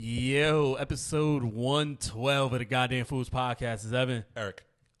Yo, episode 112 of the Goddamn Fools Podcast is Evan. Eric.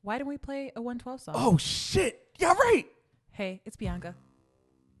 Why didn't we play a 112 song? Oh, shit. Yeah, right. Hey, it's Bianca.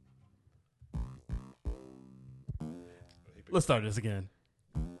 Let's start this again.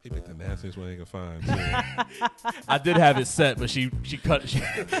 He picked the nastiest one he could find. I did have it set, but she threw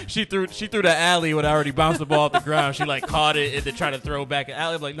the alley when I already bounced the ball off the ground. She like caught it and then tried to throw back at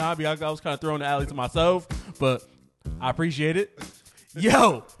alley. I'm like, nah, Bianca, I was kind of throwing the alley to myself, but I appreciate it.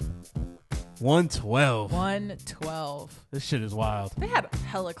 Yo, 112. 112. This shit is wild. They had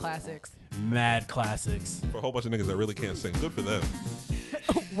hella classics. Mad classics. For a whole bunch of niggas that really can't sing. Good for them.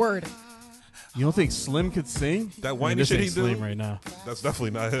 Word. You don't think Slim could sing? That whiny this shit ain't he do? Slim right now. That's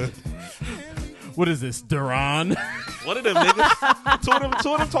definitely not him. What is this, Duran? One of them niggas, two of them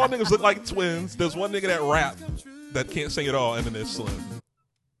tall niggas look like twins. There's one nigga that rap that can't sing at all, and then there's Slim.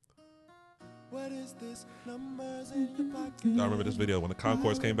 Y'all remember this video when the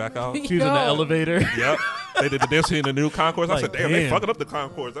Concourse came back out? She was in the elevator. Yep. They did the dance in the new Concourse. I Like, said, damn, they damn. fucking up the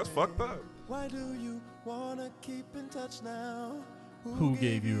Concourse. That's fucked up. Why do you wanna keep in touch now? Who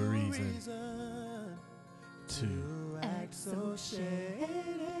gave you a reason to act so shady?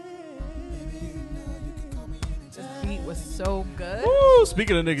 This beat was so good. Woo,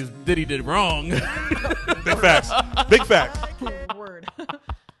 speaking of niggas, Diddy did wrong. Big facts. Big facts. Word.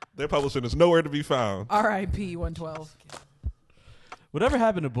 Their publishing is nowhere to be found. R.I.P. 112. Whatever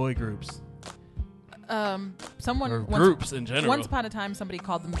happened to boy groups? Someone Or once, groups in general. Once upon a time, somebody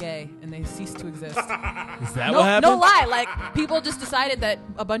called them gay, and they ceased to exist. Is that no, what happened? no lie. Like people just decided that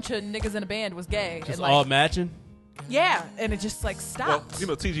a bunch of niggas in a band was gay, Just and like, all matching? yeah, and it just like Well, stopped. you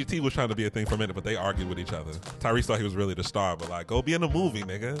know, TGT was trying to be a thing for a minute, but they argued with each other. Tyrese thought he was really the star, but like, go be in a movie,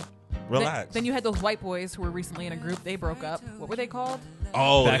 nigga. Relax. Then you had those white boys who were recently in a group. They broke up. What were they called?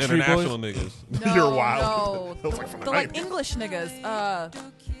 oh, the Backstreet international niggas. No, You're wild. No, That was like from the the like 90s. English niggas.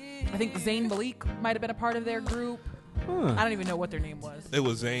 I think Zayn Malik might have been a part of their group. Huh. I don't even know what their name was. It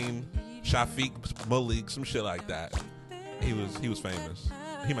was Zayn, Shafiq, Malik, some shit like that. He was famous.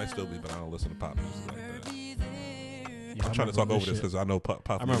 He might still be, but I don't listen to pop music like that. Yeah, I'm trying to talk over this because I know pop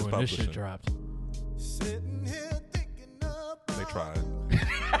I music remember when this publishing. shit dropped. Sitting here thinking up. They tried.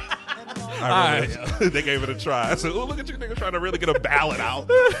 All right. They gave it a try. I said, "Oh, look at you niggas trying to really get a ballad out.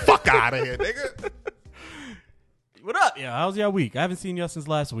 Fuck out of here, nigga." What up? Yeah, how's y'all week? I haven't seen y'all since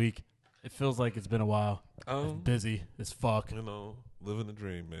last week. It feels like it's been a while. Busy as fuck. You know, living the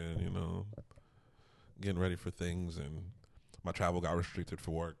dream, man. You know, getting ready for things, and my travel got restricted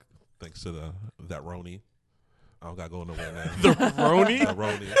for work thanks to that Roni. I don't got to go nowhere now. The Roni? The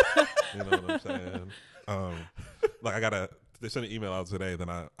Roni. You know what I'm saying? Like they sent an email out today.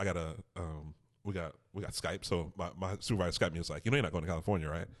 Then I gotta. We got Skype. So my supervisor Skyped me. Was like, you know, you're not going to California,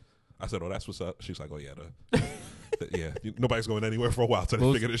 right? I said, oh, that's what's up. She's like, oh yeah, yeah. Nobody's going anywhere for a while till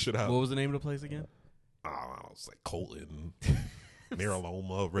they figure this shit out. What was the name of the place again? It's like Colton,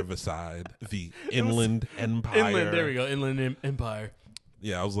 Miraloma, Riverside, the Inland Empire. Inland. There we go. Inland Empire.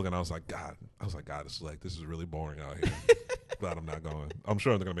 Yeah, I was looking. I was like, God, this is really boring out here. But I'm not going. I'm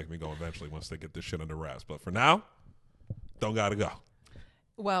sure they're gonna make me go eventually once they get this shit under wraps. But for now, don't gotta go.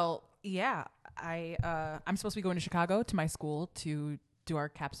 Well, yeah, I'm supposed to be going to Chicago to my school to do our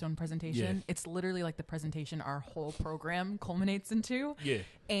capstone presentation. Yeah. It's literally like the presentation our whole program culminates into. Yeah.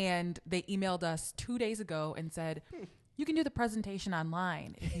 And they emailed us 2 days ago and said, you can do the presentation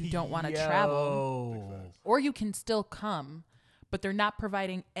online if you don't want to travel, or you can still come. But they're not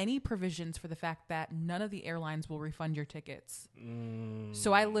providing any provisions for the fact that none of the airlines will refund your tickets.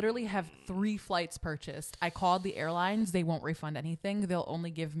 So I literally have 3 flights purchased. I called the airlines. They won't refund anything. They'll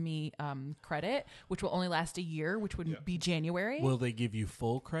only give me credit, which will only last a year, which would be January. Will they give you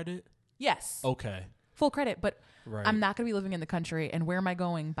full credit? Yes. Okay. Full credit. But Right. I'm not going to be living in the country. And where am I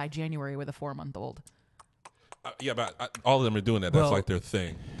going by January with a 4-month-old? Yeah, but all of them are doing that. That's Well- like their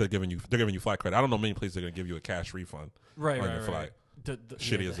thing. They're giving you flight credit. I don't know many places they're gonna give you a cash refund. on your flight.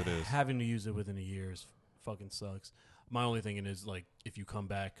 Shitty as it is. Having to use it within a year is fucking sucks. My only thing is like if you come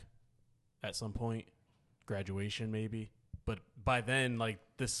back at some point, graduation maybe. But by then, like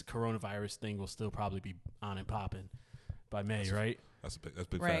this coronavirus thing will still probably be on and popping by May, right? That's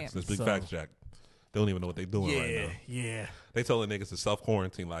big Right. facts. That's big So- facts, Jack. They don't even know what they're doing right now. Yeah. They telling niggas to self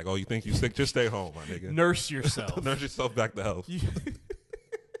quarantine. Like, oh, you think you sick? Just stay home, my nigga. Nurse yourself. Nurse yourself back to health.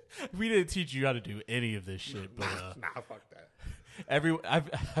 We didn't teach you how to do any of this shit, but Nah, fuck that.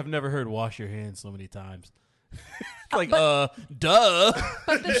 I've never heard wash your hands so many times. Like, duh.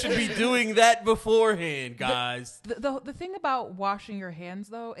 You should be doing that beforehand, guys. The thing about washing your hands,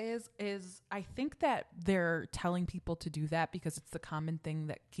 though, is I think that they're telling people to do that because it's the common thing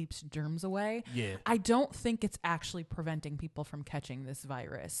that keeps germs away. Yeah. I don't think it's actually preventing people from catching this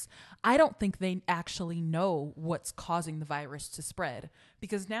virus. I don't think they actually know what's causing the virus to spread,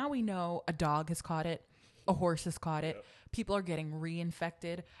 because now we know a dog has caught it, a horse has caught it. People are getting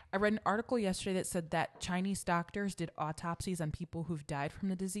reinfected. I read an article yesterday that said that Chinese doctors did autopsies on people who've died from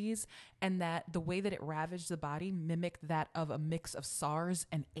the disease, and that the way that it ravaged the body mimicked that of a mix of SARS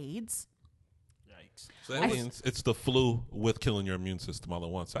and AIDS. Yikes. So that means it's the flu with killing your immune system all at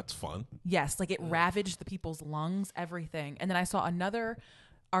once. That's fun. Yes, like it ravaged the people's lungs, everything. And then I saw another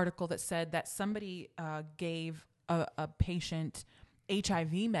article that said that somebody gave a patient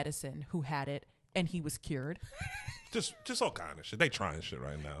HIV medicine who had it, and he was cured. Just all kind of shit. They trying shit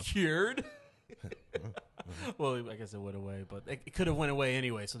right now. Cured? Well, I guess it went away, but it could have went away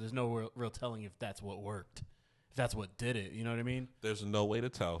anyway, so there's no real telling if that's what worked. If that's what did it, you know what I mean? There's no way to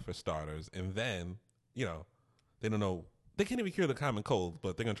tell, for starters. And then, they don't know. They can't even cure the common cold,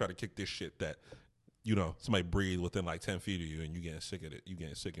 but they're going to try to kick this shit that, somebody breathe within like 10 feet of you and you getting sick of it. You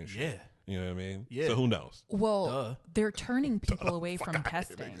getting sick and shit. Yeah. You know what I mean? Yeah. So who knows? Well, they're turning people away from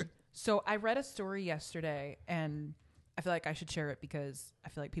testing. So I read a story yesterday, and I feel like I should share it because I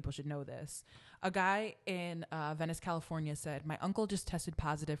feel like people should know this. A guy in Venice, California said, "My uncle just tested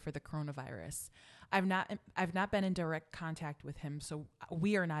positive for the coronavirus. I've not been in direct contact with him, so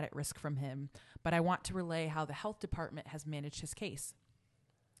we are not at risk from him, but I want to relay how the health department has managed his case.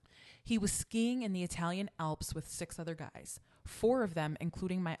 He was skiing in the Italian Alps with 6 other guys. 4 of them,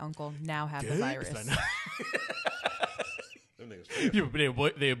 including my uncle, now have the virus."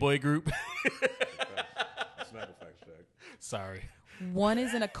 They a boy group? Snapple fact check. Sorry. 1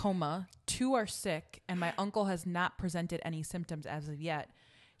 is in a coma, 2 are sick, and my uncle has not presented any symptoms as of yet.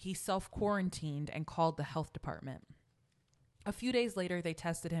 He self-quarantined and called the health department. A few days later, they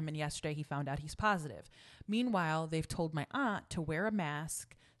tested him, and yesterday he found out he's positive. Meanwhile, they've told my aunt to wear a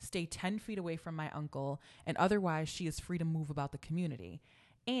mask, stay 10 feet away from my uncle, and otherwise she is free to move about the community.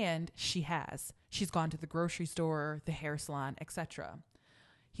 And she has. She's gone to the grocery store, the hair salon, etc.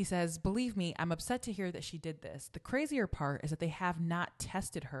 He says, "Believe me, I'm upset to hear that she did this. The crazier part is that they have not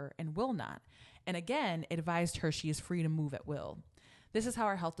tested her and will not. And again, advised her she is free to move at will. This is how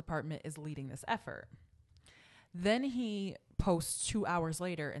our health department is leading this effort." Then he posts 2 hours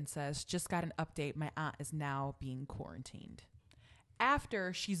later and says, "Just got an update. My aunt is now being quarantined."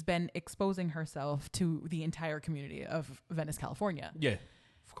 After she's been exposing herself to the entire community of Venice, California. Yeah,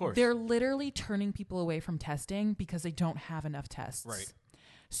 of course. They're literally turning people away from testing because they don't have enough tests. Right.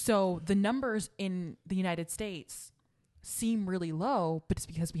 So the numbers in the United States seem really low, but it's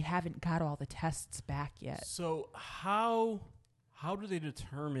because we haven't got all the tests back yet. So how do they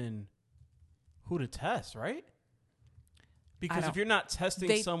determine who to test, right? Because if you're not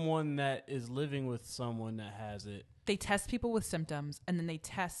testing someone that is living with someone that has it. They test people with symptoms, and then they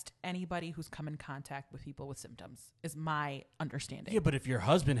test anybody who's come in contact with people with symptoms, is my understanding. Yeah, but if your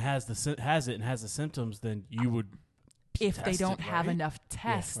husband has it and has the symptoms, then you would if they don't right? have enough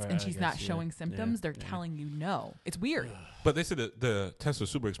tests right, and she's not showing symptoms, they're yeah. telling you no. It's weird. But they said that the tests are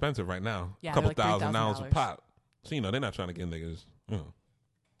super expensive right now. Yeah, a couple like $1,000 a $3,000. pop. So, they're not trying to get niggas,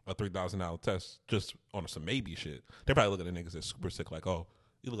 a $3,000 test just on some maybe shit. They're probably looking at niggas that's super sick like, oh,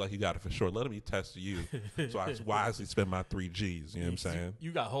 you look like you got it for sure. Let me test you so I wisely spend my 3 Gs. You know what I'm saying?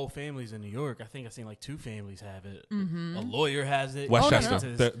 You got whole families in New York. I think I've seen like 2 families have it. Mm-hmm. A lawyer has it.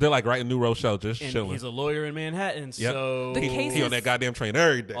 Westchester. They're like right in New Rochelle just and chilling. he's a lawyer in Manhattan. Yep. So The case he on that goddamn train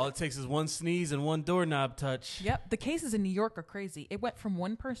every day. all it takes is 1 sneeze and 1 doorknob touch. Yep. The cases in New York are crazy. It went from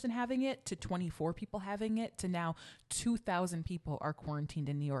 1 person having it to 24 people having it to now 2,000 people are quarantined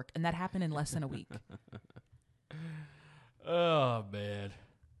in New York. And that happened in less than a week. Oh, man.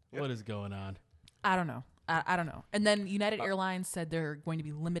 What is going on? I don't know. I don't know. And then United Airlines said they're going to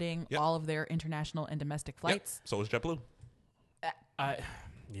be limiting all of their international and domestic flights. Yep. So is JetBlue.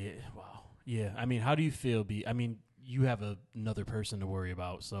 Wow. Yeah. I mean, how do you feel? You have another person to worry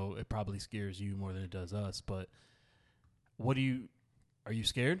about, so it probably scares you more than it does us. But are you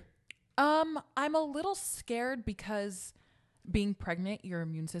scared? I'm a little scared because being pregnant, your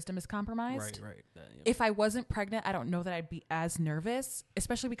immune system is compromised. Right. If I wasn't pregnant, I don't know that I'd be as nervous,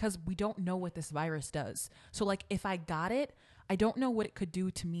 especially because we don't know what this virus does. So, like, if I got it, I don't know what it could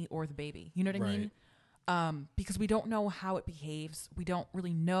do to me or the baby. You know what I mean? Because we don't know how it behaves. We don't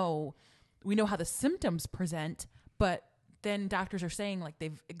really know. We know how the symptoms present, but then doctors are saying, like,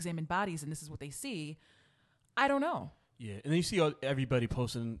 they've examined bodies and this is what they see. I don't know. Yeah, and then you see everybody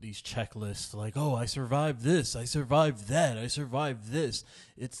posting these checklists like, "Oh, I survived this, I survived that, I survived this."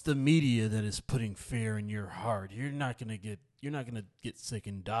 It's the media that is putting fear in your heart. You're not gonna get sick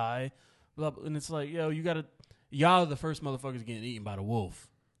and die. Blah, blah. And it's like, yo, y'all are the first motherfuckers getting eaten by the wolf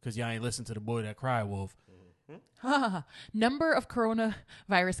because y'all ain't listen to the boy that cried wolf. Number of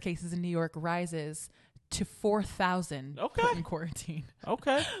coronavirus cases in New York rises to 4,000 in quarantine.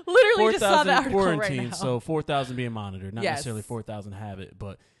 Okay. Literally just saw that article quarantine, right now. so 4,000 being monitored, not necessarily 4,000 have it,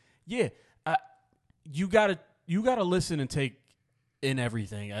 but yeah, you gotta listen and take in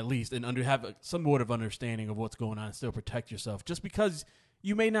everything at least, and have somewhat of understanding of what's going on, and still protect yourself. Just because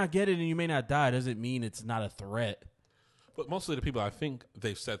you may not get it and you may not die doesn't mean it's not a threat. But mostly the people I think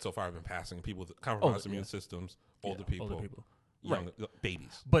they've said so far have been passing people with compromised immune systems, older people. Young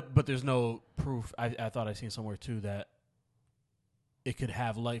babies. But there's no proof. I thought I seen somewhere too that it could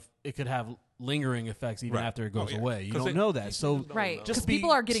have lingering effects even after it goes away. You don't know that. So right, just people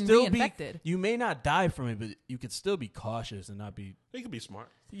are getting reinfected. You may not die from it, but you could still be cautious and not be. You can be smart.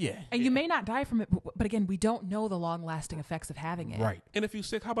 Yeah, and you may not die from it, but again, we don't know the long-lasting effects of having it. Right. And if you're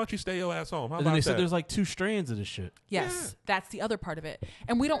sick, how about you stay your ass home? How and about then they that? said there's like 2 strands of this shit. Yes, that's the other part of it.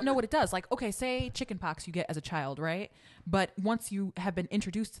 And we don't know what it does. Like, okay, say chickenpox you get as a child, right? But once you have been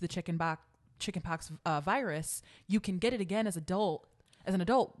introduced to the chickenpox virus, you can get it again as an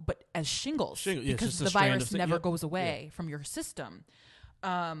adult, but as shingles, because the virus never goes away from your system.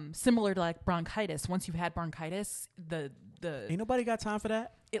 Similar to like bronchitis. Once you've had bronchitis, the ain't nobody got time for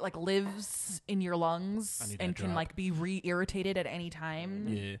that. It like lives in your lungs and can like be re-irritated at any time.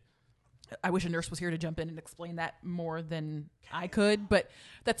 Yeah. I wish a nurse was here to jump in and explain that more than I could, but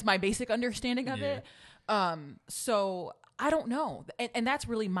that's my basic understanding of it. So I don't know. And that's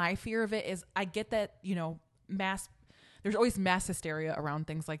really my fear of it is I get that, there's always mass hysteria around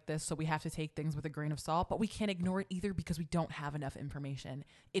things like this. So we have to take things with a grain of salt, but we can't ignore it either because we don't have enough information.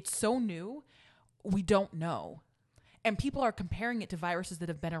 It's so new. We don't know. And people are comparing it to viruses that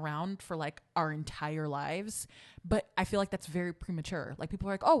have been around for like our entire lives. But I feel like that's very premature. Like people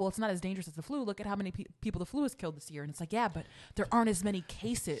are like, oh, well, it's not as dangerous as the flu. Look at how many people the flu has killed this year. And it's like, yeah, but there aren't as many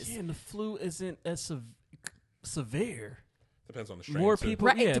cases. Yeah, and the flu isn't as severe. Depends on the strain. More people,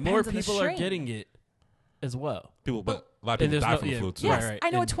 more people are getting it as well. But a lot of people die from the flu too. Yes, right. I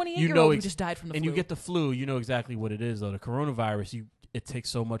know a 28-year-old who just died from the flu. And you get the flu, you know exactly what it is though. The coronavirus, it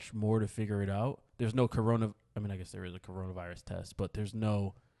takes so much more to figure it out. There's no I guess there is a coronavirus test, but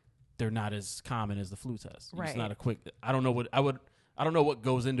they're not as common as the flu test. Right. It's not a quick. I don't know what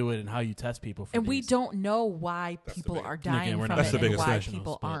goes into it and how you test people. And we don't know why people are dying from it and why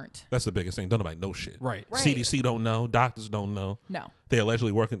people aren't. That's the biggest thing. Don't nobody know shit. Right. CDC don't know. Doctors don't know. No. They're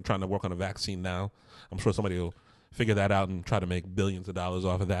allegedly trying to work on a vaccine now. I'm sure somebody will figure that out and try to make billions of dollars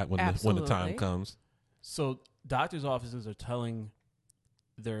off of that when the time comes. So doctors' offices are telling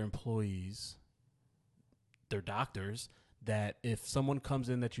their employees, their doctors, that if someone comes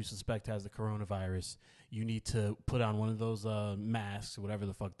in that you suspect has the coronavirus, you need to put on one of those masks, whatever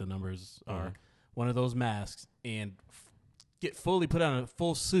the fuck the numbers are, one of those masks, and put on a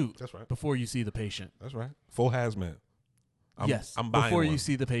full suit. That's right. Before you see the patient. That's right. Full hazmat. I'm buying before one. You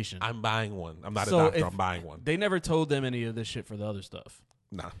see the patient. I'm buying one. I'm not a doctor. I'm buying one. They never told them any of this shit for the other stuff.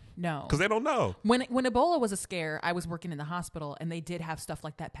 Nah. No. Because they don't know. When Ebola was a scare, I was working in the hospital, and they did have stuff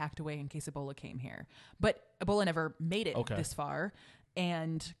like that packed away in case Ebola came here. But Ebola never made it this far,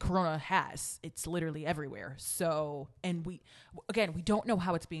 and Corona has. It's literally everywhere. So, and we don't know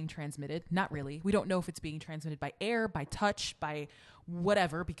how it's being transmitted. Not really. We don't know if it's being transmitted by air, by touch, by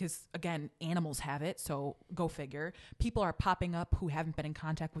whatever, because, again, animals have it, so go figure. People are popping up who haven't been in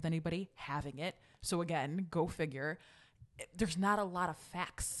contact with anybody having it. So, again, go figure. There's not a lot of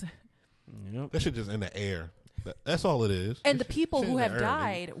facts. Yep. That shit just in the air. That's all it is. And the people who have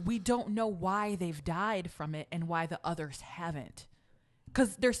died, we don't know why they've died from it and why the others haven't.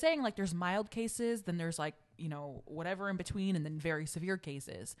 Because they're saying like there's mild cases, then there's like, whatever in between, and then very severe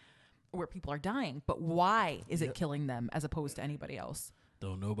cases where people are dying. But why is it killing them as opposed to anybody else?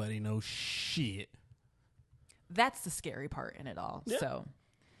 Don't nobody know shit. That's the scary part in it all. Yep. So,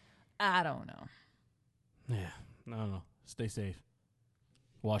 I don't know. Yeah, I don't know. Stay safe.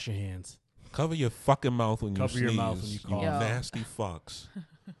 Wash your hands. Cover your fucking mouth when you sneeze. Cover your mouth when you cough. You nasty fucks.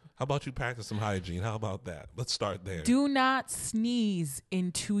 How about you practice some hygiene? How about that? Let's start there. Do not sneeze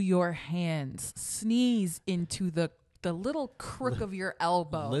into your hands. Sneeze into the little crook of your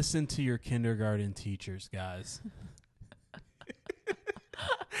elbow. Listen to your kindergarten teachers, guys.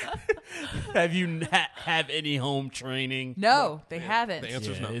 Have you have any home training? No, they haven't. The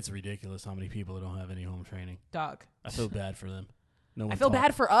answer's no. It's ridiculous how many people don't have any home training. Dog. I feel bad for them. I feel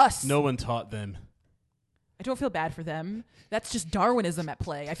bad for us. No one taught them. I don't feel bad for them. That's just Darwinism at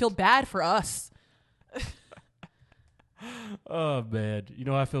play. I feel bad for us. Oh man, you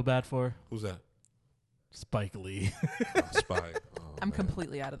know who I feel bad for? Who's that? Spike Lee. Spike. Oh, I'm man.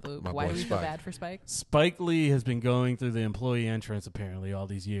 completely out of the loop. My Why boy do we feel Spike. bad for Spike? Spike Lee has been going through the employee entrance apparently all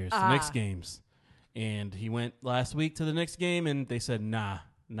these years to Knicks Ah. games, and he went last week to the Knicks game, and they said, nah,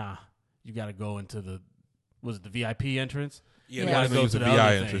 you got to go into the VIP entrance? Yeah, Yeah. they gotta Go use to the the VI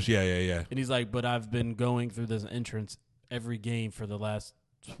other entrance. thing. Yeah. And he's like, but I've been going through this entrance every game for the last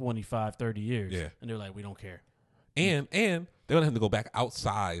 25, 30 years. Yeah. And they're like, we don't care. And they wanted him to go back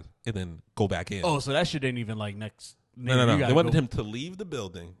outside and then go back in. Oh, so that shit ain't even like next. No. you They gotta wanted go- him to leave the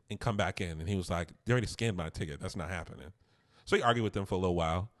building and come back in, and he was like, "They already scanned my ticket. That's not happening." So he argued with them for a little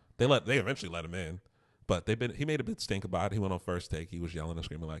while. They eventually let him in, but he made a big stink about it. He went on First Take. He was yelling and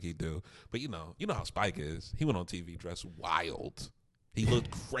screaming like he do. But you know how Spike is. He went on TV dressed wild. He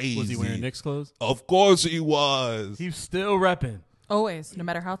looked crazy. Was he wearing Knicks clothes? Of course he was. He's still repping. Always, no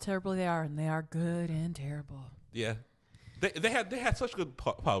matter how terrible they are, and they are good and terrible. Yeah, they had such good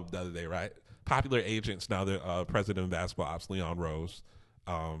pub the other day, right? Popular agents now. They're president of basketball ops, Leon Rose.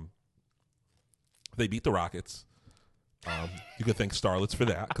 They beat the Rockets. You could thank Starlets for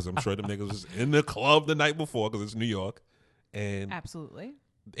that because I'm sure them niggas was in the club the night before because it's New York, and Absolutely.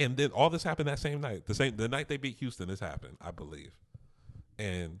 and then all this happened that same night. The night they beat Houston, this happened, I believe,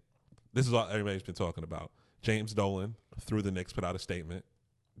 and this is all everybody's been talking about. James Dolan, through the Knicks, put out a statement,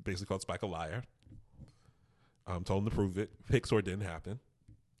 basically called Spike a liar. Told him to prove it. Pixar didn't happen.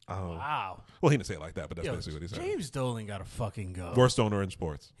 Wow. Well, he didn't say it like that, but that's Yo, basically what he said. James Dolan got to fucking go. Worst owner in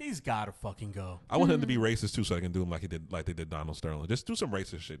sports. He's got to fucking go. I want him to be racist too, so I can do him like they did Donald Sterling. Just do some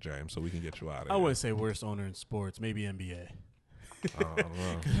racist shit, James, so we can get you out of I here. wouldn't say worst owner in sports. Maybe NBA. I don't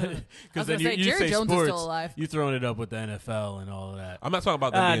know. Because gonna say, Jerry Jones is still alive. You throwing it up with the NFL and all of that. I'm not talking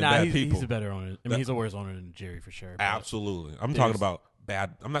about them being bad people. He's a better owner. I mean, he's a worse owner than Jerry for sure. but- Absolutely. I'm There's- talking about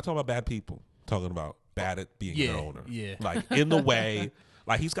bad. I'm not talking about bad people. I'm talking about bad at being Yeah, an owner. yeah. Like in the way.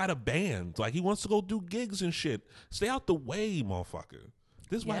 Like he's got a band. Like he wants to go do gigs and shit. Stay out the way, motherfucker.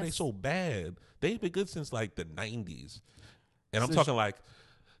 This is why they Yes. so bad. They've been good since like the 90s. And I'm Since- talking like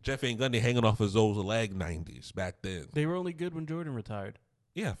Jeff Van Gundy hanging off of Zoe's leg 90s back then. They were only good when Jordan retired.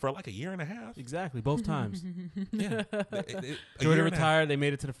 Yeah, for like a year and a half. Exactly, both times. Yeah. Jordan retired. They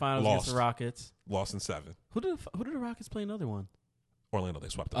made it to the finals against Lost. the Rockets. Lost in 7. Who did the Rockets play another one? Orlando, they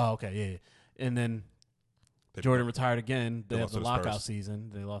swept them. Oh, okay, yeah. And then They- Jordan retired again. They They have lost the to the lockout Spurs. season.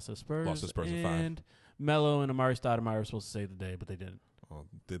 They lost to the Spurs. Lost to the Spurs in 5. And Melo and Amari Stoudemire were supposed to save the day, but they didn't. Oh,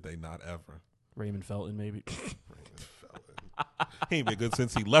 did they not ever? Raymond Felton, maybe. He ain't been good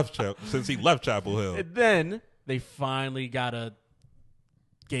since he left Chapel Hill. And then they finally got a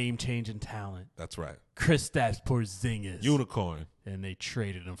game-changing talent, That's right. Kristaps Porzingis, Unicorn. and they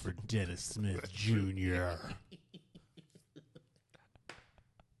traded him for Dennis Smith Jr.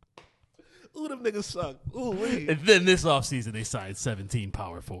 Ooh, them niggas suck. Ooh, wee. And then this offseason, they signed 17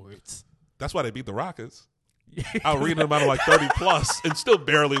 power forwards. That's why they beat the Rockets. I was reading them out of like 30 plus and still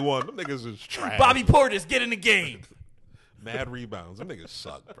barely won. Them niggas is trash. Bobby Portis, get in the game. Mad rebounds. Them niggas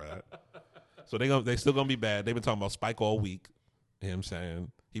suck, bruh. So they still gonna be bad. They've been talking about Spike all week. You know what I'm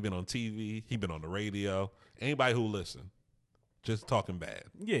saying? He been on TV. He been on the radio. Anybody who listen, just talking bad.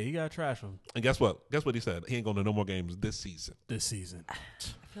 Yeah, you got to trash him And guess what? Guess what he said? He ain't going to no more games this season. this season. I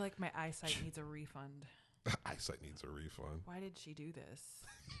feel like my eyesight needs a refund. Eyesight needs a refund. Why did she do this?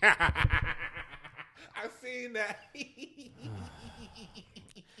 I've seen that.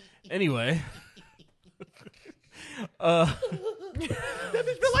 Anyway. That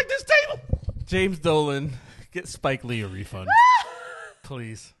bitch been like this table. James Dolan, get Spike Lee a refund.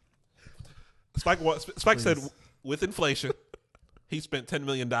 Please. Spike said Please. with inflation, he spent $10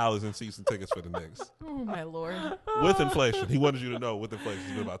 million in season tickets for the Knicks. Oh my lord! With inflation. He wanted you to know with inflation,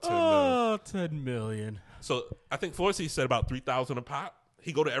 it's been about $10 million. Oh, 10 million. So I think Forsey said about $3,000 a pop.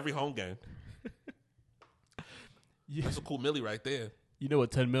 He go to every home game. You, That's a cool millie right there. you know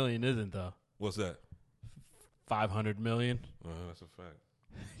what 10 million isn't, though? What's that? 500 million. That's a fact.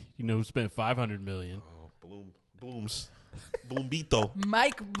 You know who spent 500 million? Oh, Blooms. Boombito.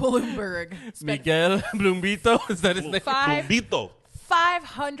 Mike Bloomberg spent Miguel Blumbito? Is that his name? Boombito.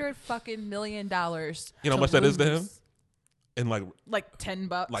 $500 fucking million. You know how much that is to him? In like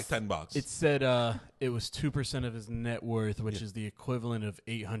 $10. like $10. It said it was 2% of his net worth, which is the equivalent of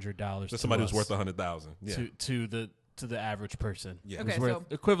 $800 Just somebody who's worth $100,000. Yeah. to the average person. Yeah. It Okay, was worth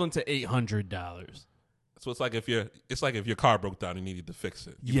so- equivalent to $800. So it's like if your car broke down and needed to fix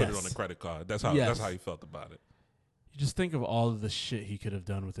it. You put it Yes. on a credit card. That's how Yes. you felt about it. You just think of all of the shit he could have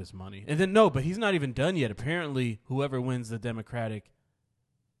done with this money. And then but he's not even done yet. Apparently, whoever's the Democratic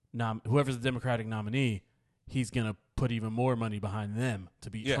nominee, he's gonna put even more money behind them to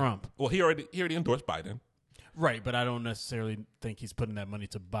beat Trump. Well, he already endorsed Biden. Right, but I don't necessarily think he's putting that money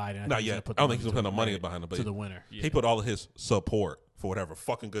to Biden. Not yet. I don't think he's putting the money behind him. But to the winner. Yeah. He put all of his support for whatever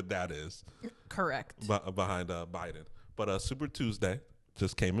fucking good that is. Correct. Behind Biden. But Super Tuesday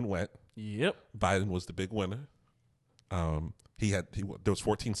just came and went. Yep. Biden was the big winner. There was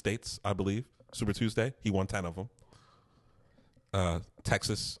 14 states, I believe. Super Tuesday, he won 10 of them.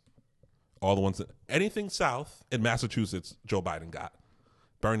 Texas, all the ones anything south in Massachusetts, Joe Biden got.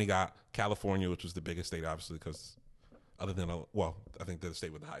 Bernie got California, which was the biggest state, obviously, because other than I think they're the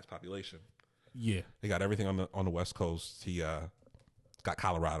state with the highest population. Yeah, he got everything on the West Coast. He got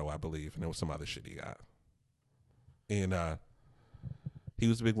Colorado, I believe, and there was some other shit he got. And he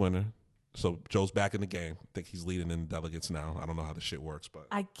was the big winner. So Joe's back in the game. I think he's leading in delegates now. I don't know how the shit works, but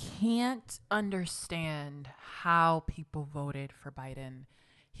I can't understand how people voted for Biden.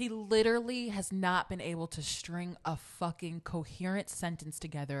 He literally has not been able to string a fucking coherent sentence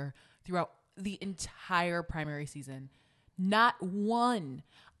together throughout the entire primary season. Not one.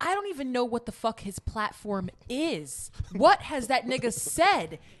 I don't even know what the fuck his platform is. What has that nigga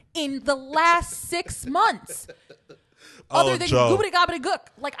said in the last 6 months? Other than goobity gobbity gook.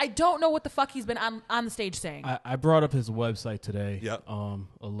 Like, I don't know what the fuck he's been on the stage saying. I brought up his website today. Yep. A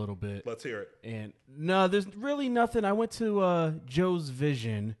little bit. Let's hear it. And no, there's really nothing. I went to Joe's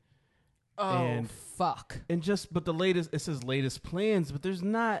Vision. Oh, fuck. And but the latest, it says latest plans, but there's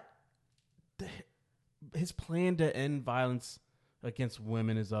not. His plan to end violence against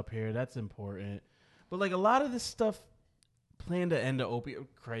women is up here. That's important. But like a lot of this stuff, plan to end the opioid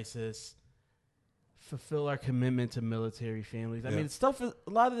crisis, fulfill our commitment to military families. I mean, a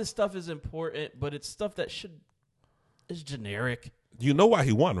lot of this stuff is important, but it's stuff that is generic. You know why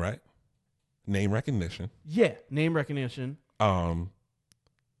he won, right? Name recognition. Yeah, name recognition.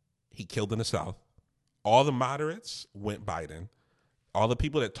 He killed in the South. All the moderates went Biden. All the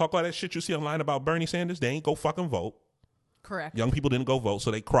people that talk all that shit you see online about Bernie Sanders, they ain't go fucking vote. Correct. Young people didn't go vote,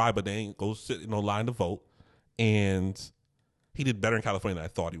 so they cry, but they ain't go sit in no line to vote. And he did better in California than I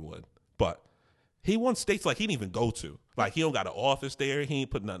thought he would. But he won states like he didn't even go to. Like, he don't got an office there. He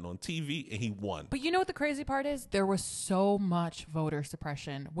ain't put nothing on TV, and he won. But you know what the crazy part is? There was so much voter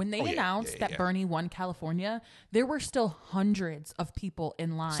suppression. When they announced that Bernie won California, there were still hundreds of people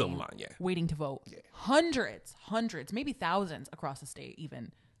in line, waiting to vote. Yeah. Hundreds, maybe thousands across the state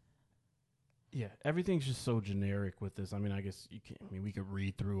even. Yeah, everything's just so generic with this. I mean, I guess you can't. I mean, we could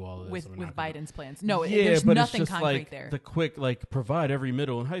read through all of this with Biden's plans. No, yeah, there's but nothing it's just concrete like there. The quick, provide every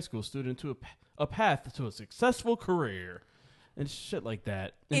middle and high school student to a path to a successful career, and shit like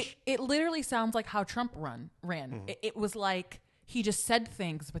that. It literally sounds like how Trump ran. Mm-hmm. It was like he just said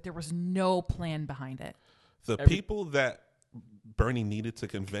things, but there was no plan behind it. The people that Bernie needed to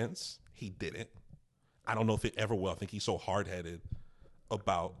convince, he didn't. I don't know if it ever will. I think he's so hard-headed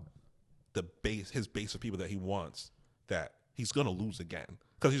about his base of people that he wants, that he's going to lose again.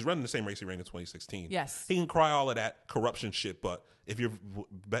 Because he's running the same race he ran in 2016. Yes. He can cry all of that corruption shit, but if you're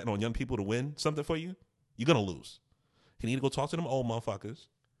betting on young people to win something for you, you're going to lose. He need to go talk to them old motherfuckers,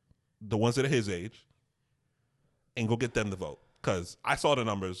 the ones that are his age, and go get them to vote. Because I saw the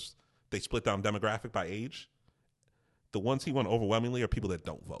numbers. They split down demographic by age. The ones he won overwhelmingly are people that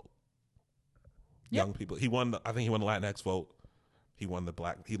don't vote. Yep. Young people. I think he won the Latinx vote. He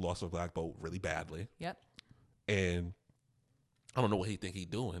lost the black vote really badly. Yep. And I don't know what he think he's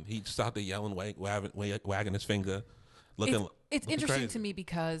doing. He just out there yelling, wagging his finger, looking. It's interesting crazy to me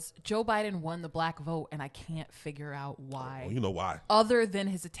because Joe Biden won the black vote, and I can't figure out why. Oh, you know why? Other than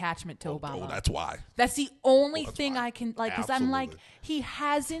his attachment to Obama. Oh, that's why. That's the only thing I can because I'm like, he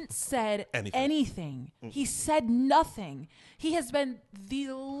hasn't said anything. Mm-hmm. He said nothing. He has been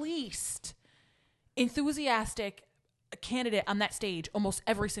the least enthusiastic candidate on that stage almost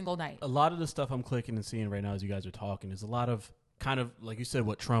every single night. A lot of the stuff I'm clicking and seeing right now as you guys are talking is a lot of kind of, like you said,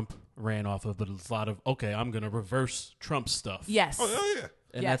 what Trump ran off of, but it's a lot of, okay, I'm going to reverse Trump stuff. Yes. Oh, yeah.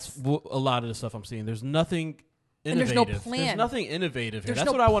 And that's a lot of the stuff I'm seeing. There's nothing innovative. And there's no plan. There's nothing innovative here. There's That's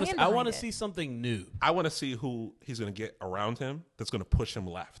no what I want to see. I plan want to behind see something new. I want to see who he's going to get around him that's going to push him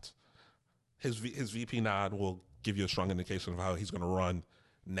left. His VP nod will give you a strong indication of how he's going to run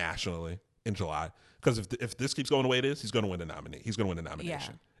nationally in July. Because if this keeps going the way it is, he's going to win the nominee. He's going to win the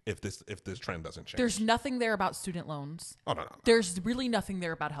nomination. Yeah. If this trend doesn't change. There's nothing there about student loans. Oh, no. There's really nothing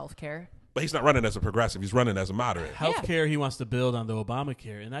there about healthcare. But he's not running as a progressive. He's running as a moderate. Healthcare, he wants to build on the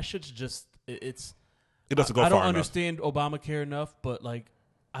Obamacare, and that shit's just it doesn't go far enough. I don't understand Obamacare enough, but like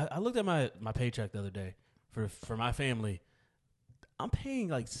I looked at my paycheck the other day for my family. I'm paying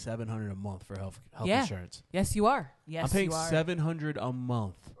like $700 a month for health Yeah. insurance. Yes, you are. Yes, I'm paying you are. $700 a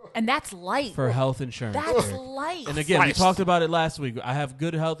month And that's light. for health insurance. That's Eric. light. And again, we Christ. talked about it last week. I have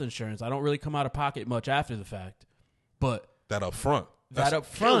good health insurance. I don't really come out of pocket much after the fact, but That up front. That That's up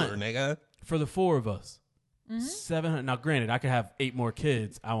front. killer, nigga. for the 4 of us, $700. Now, granted, I could have 8 more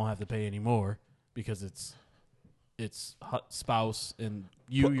kids. I won't have to pay any more because it's spouse and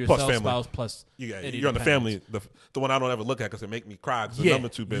you Plus yourself, family. spouse plus. You're any on the dependents. family. The one I don't ever look at because it make me cry because the Yeah. number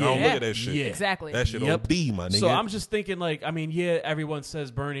too big. I don't Yeah. look at that shit. Yeah. Exactly. That shit Yep. on B, my nigga. So I'm just thinking, like, I mean, yeah, everyone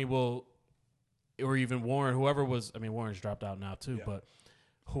says Bernie will, or even Warren, whoever was. I mean, Warren's dropped out now too, Yeah. but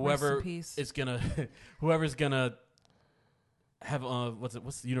whoever Rest in peace. is gonna, whoever's gonna have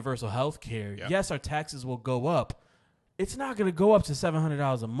what's the universal health care? Yeah. Yes, our taxes will go up. It's not gonna go up to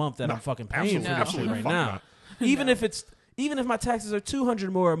 $700 a month that No, I'm fucking paying absolutely, for this shit absolutely right fuck now. not. Even if my taxes are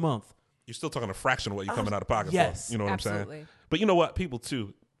 $200 more a month. You're still talking a fraction of what you're coming out of pocket yes, for. You know what I'm absolutely. saying? But you know what? People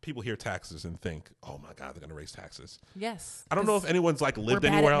hear taxes and think, oh my God, they're going to raise taxes. Yes. I don't know if anyone's like lived we're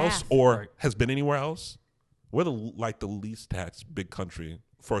bad anywhere at else math. or Right. has been anywhere else. We're the least taxed big country,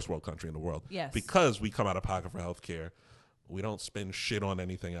 first world country in the world. Yes. Because we come out of pocket for health care. We don't spend shit on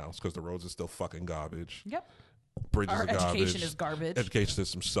anything else because the roads are still fucking garbage. Yep. Bridges Our are garbage. education is garbage. Education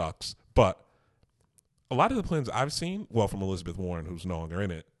system sucks. But a lot of the plans I've seen, well, from Elizabeth Warren, who's no longer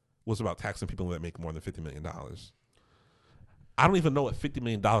in it, was about taxing people that make more than $50 million. I don't even know what $50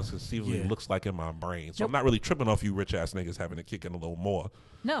 million conceivably Yeah. looks like in my brain. So Nope. I'm not really tripping off you rich ass niggas having to kick in a little more.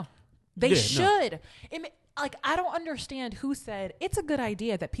 No, they Yeah, no. should. Like, I don't understand who said it's a good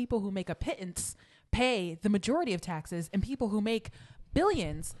idea that people who make a pittance pay the majority of taxes and people who make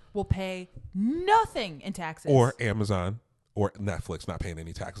billions will pay nothing in taxes. Or Amazon or Netflix not paying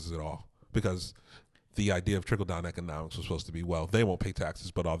any taxes at all. Because the idea of trickle-down economics was supposed to be, well, they won't pay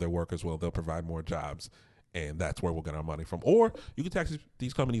taxes, but all their workers will. They'll provide more jobs, and that's where we'll get our money from. Or you can tax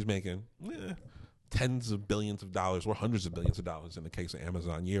these companies making tens of billions of dollars or hundreds of billions of dollars in the case of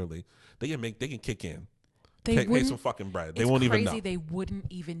Amazon yearly. They can kick in. Pay wouldn't- some fucking bread. They it's won't crazy even know. they wouldn't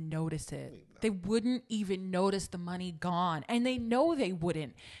even notice it. They wouldn't even notice the money gone. And they know they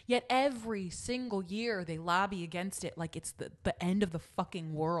wouldn't. Yet every single year they lobby against it like it's the end of the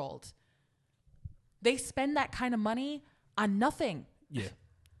fucking world. They spend that kind of money on nothing. Yeah.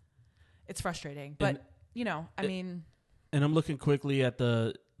 It's frustrating. But, I mean, And I'm looking quickly at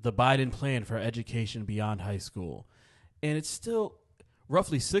the Biden plan for education beyond high school. And it's still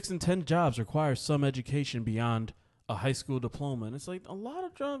roughly 6 in 10 jobs require some education beyond a high school diploma. And it's like a lot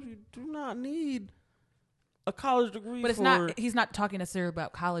of jobs you do not need a college degree but it's for. not, he's not talking necessarily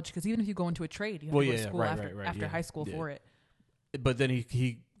about college because even if you go into a trade, you have to go to school after yeah, high school yeah. for it. But then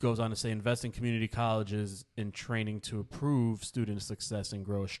he goes on to say invest in community colleges and training to improve student success and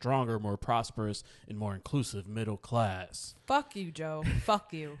grow a stronger, more prosperous, and more inclusive middle class. Fuck you, Joe.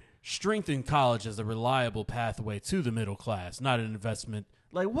 Fuck you. Strengthen college as a reliable pathway to the middle class, not an investment.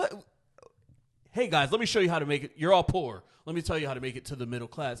 Like what? Hey guys, let me show you how to make it. You're all poor. Let me tell you how to make it to the middle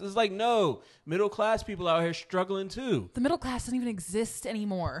class. It's like, no, middle class people out here struggling too. The middle class doesn't even exist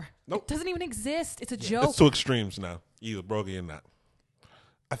anymore. Nope. It doesn't even exist. It's a joke. It's two extremes now. Either broke or not.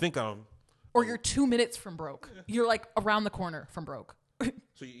 I think Or you're 2 minutes from broke. You're like around the corner from broke.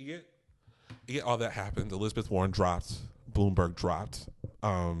 so you get all that happened. Elizabeth Warren dropped. Bloomberg dropped.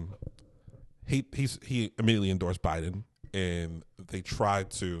 He immediately endorsed Biden, and they tried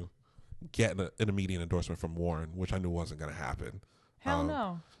to get an immediate endorsement from Warren, which I knew wasn't going to happen. Hell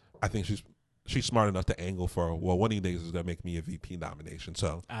no. I think she's smart enough to angle for, well, one of these days is going to make me a VP nomination.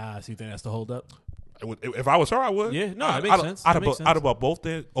 So So you think that's the holdup? if I was her, I would. Yeah, no, that makes sense. That makes sense. I'd have brought both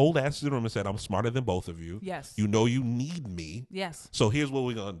their old asses in the room and said, I'm smarter than both of you. Yes. You know you need me. Yes. So here's what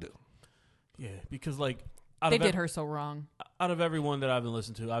we're going to do. Yeah, because like They did her so wrong. out of everyone that I've been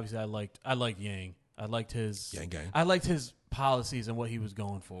listening to, obviously I liked Yang. I liked his Yang gang. I liked his policies and what he was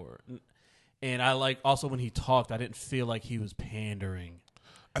going for. And I like also when he talked, I didn't feel like he was pandering,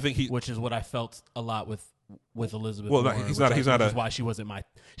 I think which is what I felt a lot with Elizabeth Well, no, Warren. he's which not- I he's think not is a- why she wasn't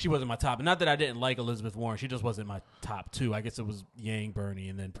my top. And not that I didn't like Elizabeth Warren, she just wasn't my top 2. I guess it was Yang, Bernie,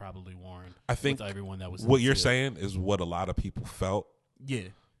 and then probably Warren. I think with everyone that was what you're sincere. saying is what a lot of people felt. Yeah.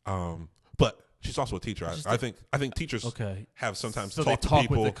 But she's also a teacher. I think teachers Okay. have sometimes So talk they to talk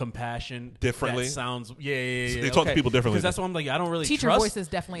people with the compassion differently. That sounds yeah. They talk to people differently. Because that's why I'm like, I don't really Teacher trust. voice is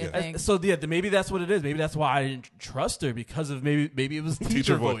definitely a thing. So yeah, maybe that's what it is. Maybe that's why I didn't trust her because of maybe it was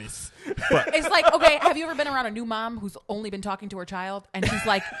teacher voice. It's like, okay, have you ever been around a new mom who's only been talking to her child, and she's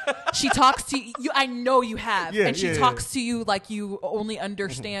like, she talks to you. I know you have, and she talks to you like you only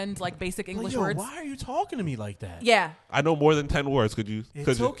understand like basic English words. Why are you talking to me like that? Yeah, I know more than 10 words. Could you?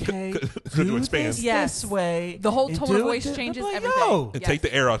 It's okay. Could you expand? Yes. This way. the whole tone of voice I'm changes like, everything. yo. And Yes. take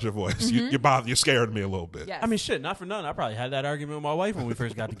the air out your voice. You're scaring me a little bit. Yes. I mean, shit, not for nothing. I probably had that argument with my wife when we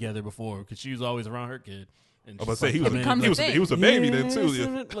first got together before because she was always around her kid. And I was she's about to say, like, come in and he was a baby yeah, then,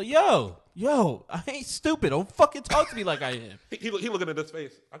 too. Like, yo, I ain't stupid. Don't fucking talk to me like I am. He looking at his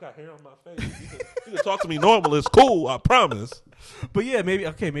face. I got hair on my face. You can talk to me normal. It's cool. I promise. But yeah, maybe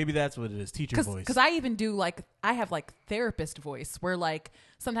that's what it is. Teacher voice. Because I even do like, I have like therapist voice where like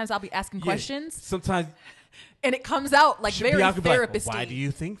sometimes I'll be asking questions Sometimes and it comes out like very Bianca be like, therapist-y. why do you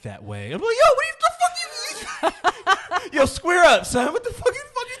think that way? I'm like, yo, what the fuck you Yo, square up, son. What the fuck you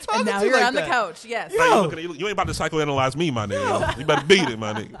talking And now to you're like on the that? couch. Yes. Like, you ain't about to psychoanalyze me, my nigga. You better beat it,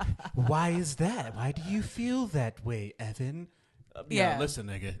 my nigga. Why is that? Why do you feel that way, Evan? Yeah. Listen,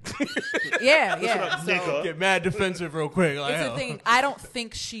 nigga. Yeah. So, Get mad defensive real quick. Like, it's the hell. thing. I don't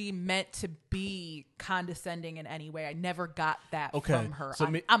think she meant to be condescending in any way. I never got that Okay, from her.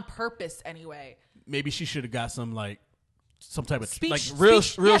 so on purpose, anyway. Maybe she should have got some type of Speech- real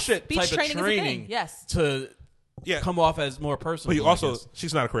speech- yes, shit speech type of training is a thing, training. yes. To come off as more personal. But you also,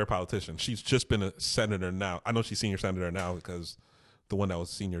 she's not a career politician. She's just been a senator now. I know she's senior senator now because the one that was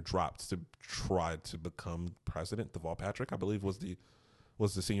senior dropped to try to become president. Deval Patrick, I believe, was the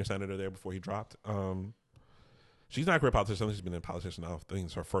senior senator there before he dropped. She's not a career politician. She's been a politician now. I think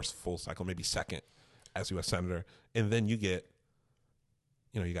it's her first full cycle, maybe second as U.S. senator. And then you got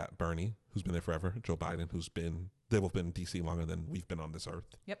Bernie, who's been there forever. Joe Biden, they've both been in D.C. longer than we've been on this earth.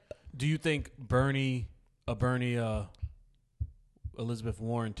 Yep. Do you think Elizabeth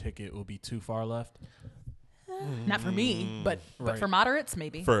Warren ticket will be too far left? Not for me, but Right. for moderates,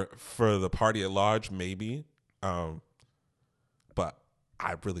 maybe. For the party at large, maybe. But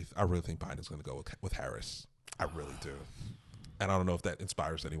I really think Biden's going to go with Harris. I really do. And I don't know if that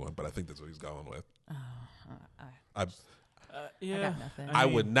inspires anyone, but I think that's what he's going with. I Yeah. got nothing. I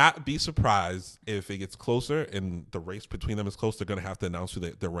would not be surprised if it gets closer and the race between them is close. They're going to have to announce who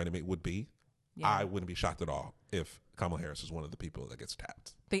their running mate would be. Yeah. I wouldn't be shocked at all if Kamala Harris is one of the people that gets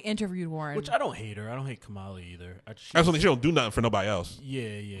tapped. They interviewed Warren. Which I don't hate her. I don't hate Kamala either. Absolutely, she don't do nothing for nobody else. Yeah.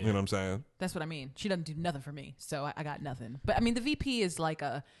 You know what I'm saying? That's what I mean. She doesn't do nothing for me, so I got nothing. But I mean, the VP is like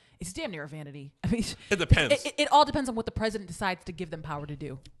it's damn near a vanity. I mean, It depends. It all depends on what the president decides to give them power to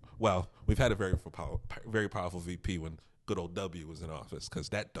do. Well, we've had a very powerful VP when good old W was in office because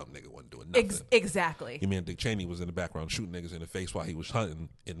that dumb nigga wasn't doing nothing. Exactly. You mean Dick Cheney was in the background shooting niggas in the face while he was hunting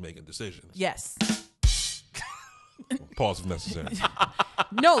and making decisions. Yes. Pause if necessary.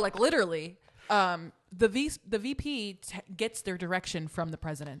 No, like literally. The VP gets their direction from the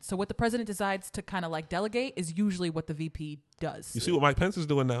president. So what the president decides to kind of like delegate is usually what the VP does. You see what Mike Pence is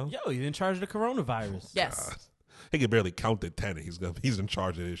doing now? Yo, he's in charge of the coronavirus. Yes. God. He can barely count to 10. He's in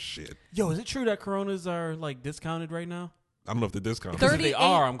charge of this shit. Yo, is it true that Coronas are discounted right now? I don't know if the discount. 30 If they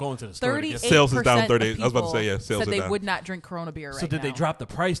are, I'm going to the store. To get 38% some. Sales is down of 38. I was about to say, people yeah, sales said are they down. would not drink Corona beer right So did they now. drop the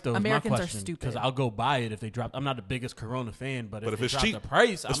price though? Americans is are my question. stupid. Because I'll go buy it if they drop. I'm not the biggest Corona fan, but if if they it's drop cheap, the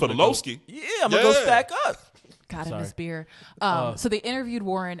price, it's I'm for the gonna go- Lowski. Yeah, I'm gonna go Yeah. stack up. God, Sorry. in this beer. So they interviewed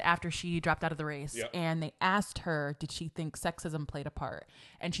Warren after she dropped out of the race, Yep. and they asked her, did she think sexism played a part?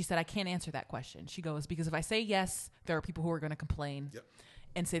 And she said, I can't answer that question. She goes, because if I say yes, there are people who are going to complain Yep.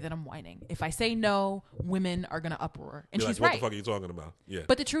 and say that I'm whining. If I say no, women are going to uproar. And You're she's like, what right. the fuck are you talking about? Yeah.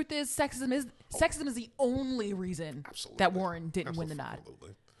 But the truth is, sexism is the only reason Absolutely. that Warren didn't win the nod.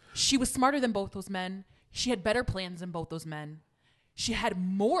 Absolutely. She was smarter than both those men. She had better plans than both those men. She had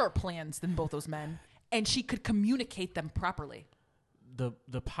more plans than both those men, and she could communicate them properly.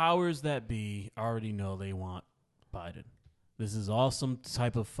 The powers that be already know they want Biden. This is all some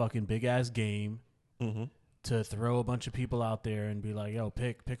type of fucking big ass game to throw a bunch of people out there and be like, yo,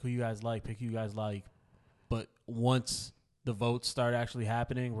 pick who you guys like, pick who you guys like. But once the votes start actually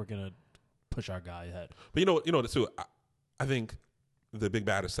happening, we're gonna push our guy ahead. But you know too. I think the big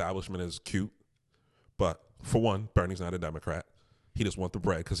bad establishment is cute, but for one, Bernie's not a Democrat. He just wants the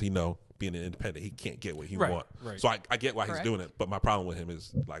bread because he know being an independent, he can't get what he Right, want. right. So I get why Correct. he's doing it. But my problem with him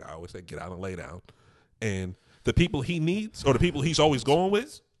is, like I always say, get out and lay down. And the people he needs or the people he's always going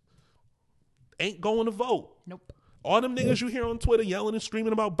with ain't going to vote. Nope. All them niggas you hear on Twitter yelling and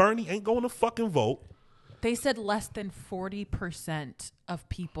screaming about Bernie ain't going to fucking vote. They said less than 40% of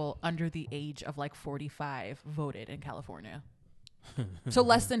people under the age of like 45 voted in California. So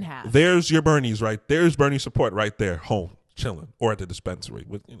less than half. There's your Bernie's right. There's Bernie support right there, home, chilling, or at the dispensary.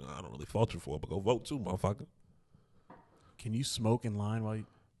 With I don't really fault you for it, but go vote too, motherfucker. Can you smoke in line while you?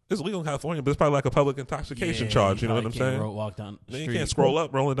 It's legal in California, but it's probably like a public intoxication charge. You know what I'm saying? Walk down the Then street. you can't scroll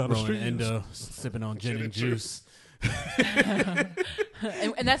up, rolling down the street. Endo, sipping on gin and juice.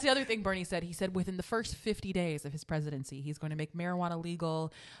 And that's the other thing Bernie said. He said within the first 50 days of his presidency, he's going to make marijuana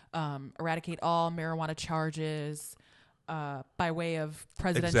legal, eradicate all marijuana charges by way of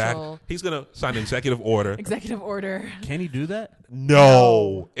presidential. He's going to sign an executive order. Executive order. Can he do that?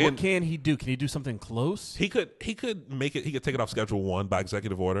 No. What can he do? Can he do something close? He could make it. He could take it off Schedule 1 by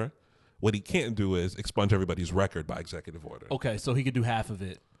executive order. What he can't do is expunge everybody's record by executive order. Okay, so he could do half of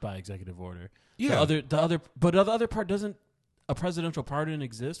it by executive order. Yeah. The other part, doesn't a presidential pardon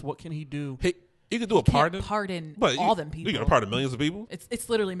exist? What can he do? You could do a pardon. Pardon but all them people. You can pardon millions of people. It's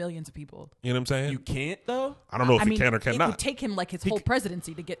literally millions of people. You know what I'm saying? You can't though. I don't know if he can or It cannot. would take him like his whole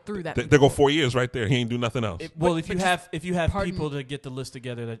presidency to get through that. There go 4 years right there. He ain't do nothing else. If you have pardon- people to get the list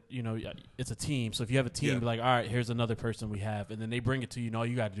together, that it's a team. So if you have a team, be like, all right, here's another person we have, and then they bring it to you, and all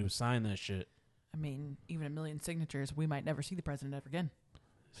you got to do is sign that shit. I mean, even 1 million signatures, we might never see the president ever again.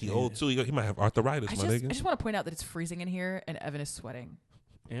 He old too. He might have arthritis, I my nigga. just want to point out that it's freezing in here, and Evan is sweating.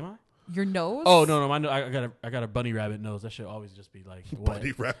 Am I? Your nose? Oh no, I got a bunny rabbit nose. That should always just be like wet.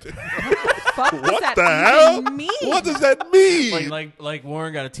 Bunny rabbit. Fuck does What that the hell? even mean? What does that mean? like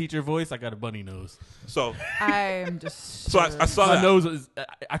Warren got a teacher voice. I got a bunny nose. So I'm just. So I saw My that. nose is.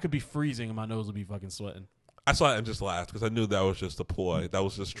 I could be freezing and my nose will be fucking sweating. I saw it and just laughed because I knew that was just a ploy. That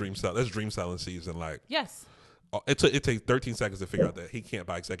was just dream sell. That's dream selling season. Like Yes. it takes 13 seconds to figure out that he can't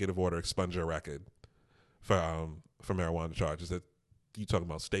by executive order expunge your record for marijuana charges. That you talking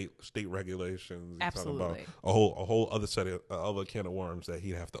about state regulations. You're Absolutely. talking about a whole other set of other can of worms that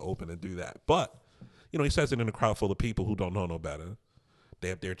he'd have to open and do that. But he says it in a crowd full of people who don't know no better.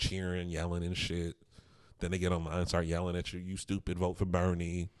 They up there cheering, yelling and shit. Then they get online and start yelling at you. You stupid, vote for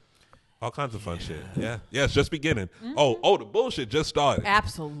Bernie. All kinds of fun shit. Yeah, it's just beginning. Mm-hmm. The bullshit just started.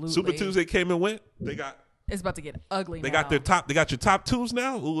 Absolutely. Super Tuesday came and went. It's about to get ugly. They now. got their top. They got your top twos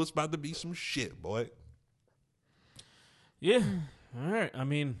now. Ooh, it's about to be some shit, boy. Yeah. All right. I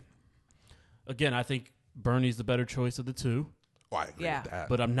mean, again, I think Bernie's the better choice of the two. Oh, I agree with that.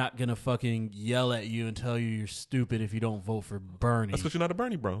 But I'm not gonna fucking yell at you and tell you you're stupid if you don't vote for Bernie. That's because you're not a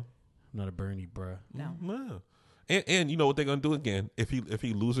Bernie, bro. I'm not a Bernie, bruh. No. And you know what they're gonna do again? If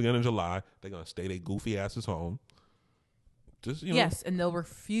he lose again in July, they're gonna stay their goofy asses home. Just Yes, and they'll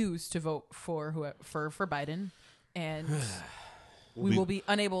refuse to vote for Biden, and we will be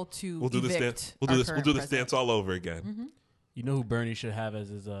unable to. We'll do this dance. We'll do this dance all over again. Mm-hmm. You know who Bernie should have as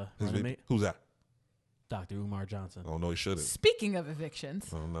his running mate? Who's that? Dr. Umar Johnson. Oh no, he shouldn't. Speaking of evictions,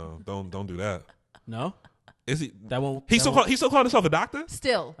 Oh no, don't do that. No, Is he? that won't. He's still calling himself a doctor.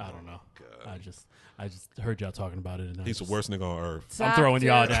 still, I don't know. I just heard y'all talking about it. And He's the worst nigga on earth. I'm throwing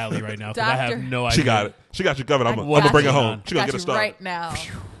y'all in the alley right now because I have no idea. She got it. She got you covered. I'm I gonna got bring her you. home. She gonna got get us you started right now.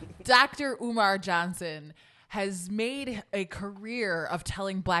 Dr. Umar Johnson has made a career of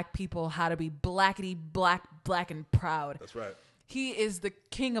telling black people how to be blackety black and proud. That's right. He is the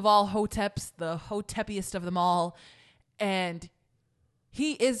king of all hoteps, the hotepiest of them all, and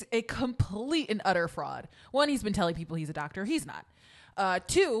he is a complete and utter fraud. One, he's been telling people he's a doctor. He's not.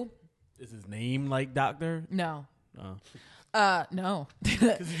 Two, Is his name like Doctor? no. Oh. No.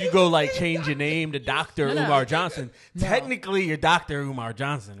 Because if you go like change your name to Dr. No. Umar Johnson, No. technically you're Dr. Umar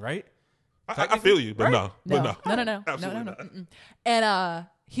Johnson, right? I feel you, but no. But no. No. Absolutely No. not. Mm-mm. And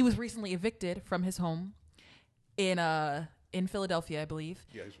he was recently evicted from his home in Philadelphia, I believe.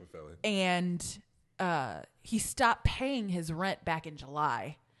 Yeah, he's from Philly. And he stopped paying his rent back in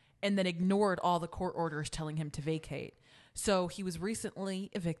July and then ignored all the court orders telling him to vacate. So he was recently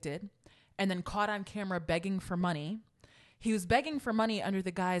evicted and then caught on camera begging for money. He was begging for money under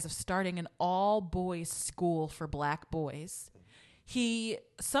the guise of starting an all-boys school for black boys. He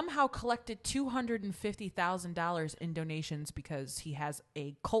somehow collected $250,000 in donations because he has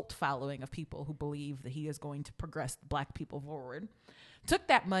a cult following of people who believe that he is going to progress black people forward. Took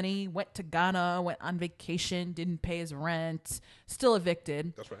that money, went to Ghana, went on vacation, didn't pay his rent, still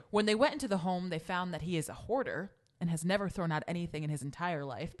evicted. That's right. When they went into the home, they found that he is a hoarder and has never thrown out anything in his entire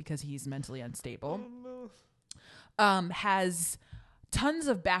life because he's mentally unstable. Has tons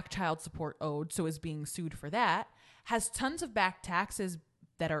of back child support owed, so is being sued for that. Has tons of back taxes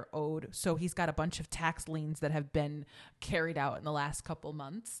that are owed, so he's got a bunch of tax liens that have been carried out in the last couple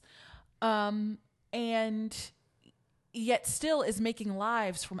months. And yet still is making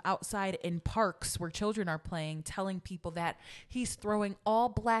lives from outside in parks where children are playing, telling people that he's throwing all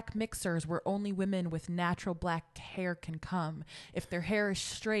black mixers where only women with natural black hair can come. If their hair is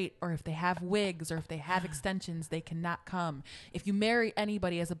straight or if they have wigs or if they have extensions, they cannot come. If you marry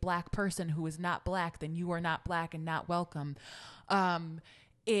anybody as a black person who is not black, then you are not black and not welcome.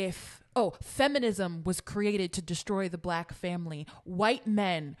 feminism was created to destroy the black family. White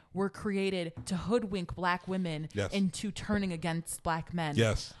men were created to hoodwink black women into turning against black men.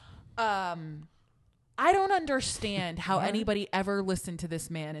 Yes. I don't understand how anybody ever listened to this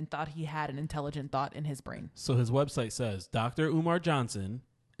man and thought he had an intelligent thought in his brain. So his website says, Dr. Umar Johnson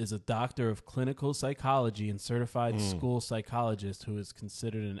is a doctor of clinical psychology and certified school psychologist who is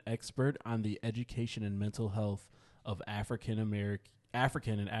considered an expert on the education and mental health of African and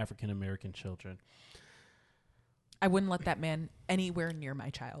African American children. I wouldn't let that man anywhere near my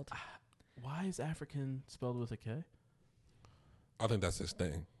child. Why is African spelled with a K? I think that's his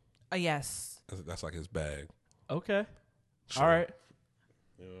thing. Yes. That's like his bag. Okay. So, all right.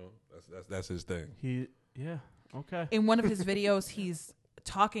 You know, that's his thing. Okay. In one of his videos, he's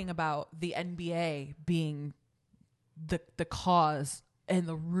talking about the NBA being the cause and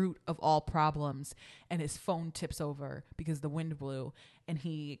the root of all problems, and his phone tips over because the wind blew, and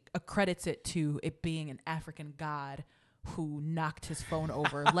he accredits it to it being an African god who knocked his phone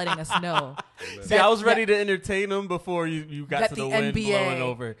over, letting us know. See, I was ready to entertain him before you got to the wind blowing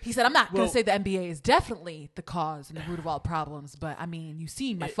over. He said, I'm not going to say the NBA is definitely the cause and the root of all problems, but I mean, you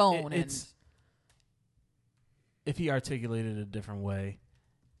see my phone. If he articulated it a different way,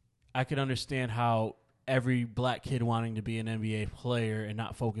 I could understand how every black kid wanting to be an NBA player and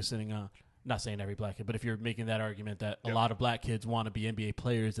not focusing on, not saying every black kid, but if you're making that argument that a lot of black kids want to be NBA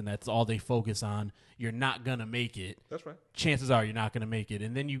players and that's all they focus on, you're not going to make it. That's right. Chances are you're not going to make it.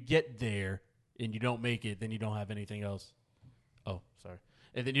 And then you get there and you don't make it, then you don't have anything else. Oh, sorry.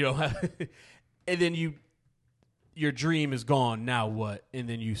 And then you don't have, and then your dream is gone. Now what? And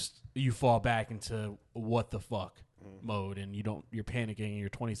then you fall back into what the fuck mode, and you're panicking, and you're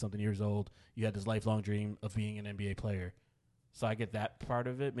 20 something years old. You had this lifelong dream of being an NBA player. So I get that part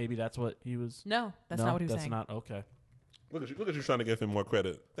of it. Maybe that's what he was. No, that's not what he was saying. That's not okay. Look at you trying to give him more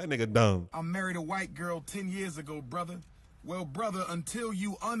credit. That nigga dumb. I married a white girl 10 years ago, brother. Well, brother, until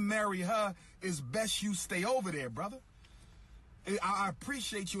you unmarry her, it's best you stay over there, brother. I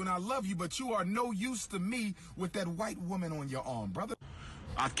appreciate you and I love you, but you are no use to me with that white woman on your arm, brother.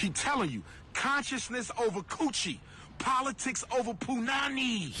 I keep telling you, consciousness over coochie, politics over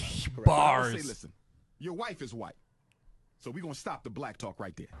punani. Bars. Say, listen, your wife is white, so we're going to stop the black talk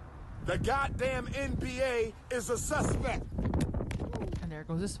right there. The goddamn NBA is a suspect. And there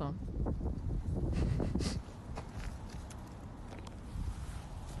goes his phone.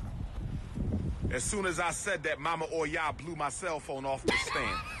 As soon as I said that, Mama Oya blew my cell phone off the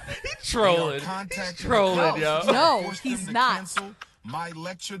stand. Trolling. Trolling, yo. No, he's not. Cancel my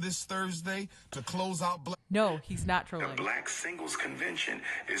lecture this Thursday to close out black. No, he's not trolling. The Black Singles Convention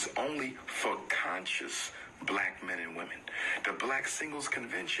is only for conscious black men and women. The Black Singles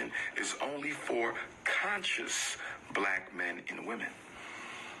Convention is only for conscious black men and women.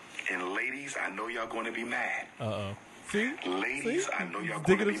 And ladies, I know y'all going to be mad. Uh-oh. See? Ladies, I know y'all going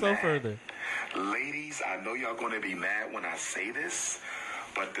digging to be himself mad. further. Ladies, I know y'all going to be mad when I say this,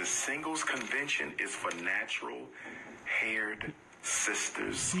 but the Singles Convention is for natural-haired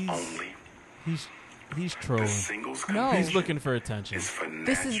sisters only. He's trolling. The Singles No. Convention He's looking for attention. is for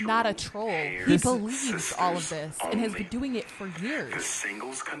This is not a troll. natural-haired He believes all of sisters this and has only. been doing it for The years.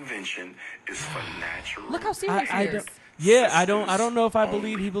 Singles Convention is for natural. Look how serious he is. I don't know if I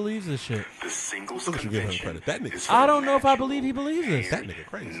believe he believes this shit. The Singles Look at you giving him Convention. credit. That nigga. is for I don't know if I natural believe he believes this. That nigga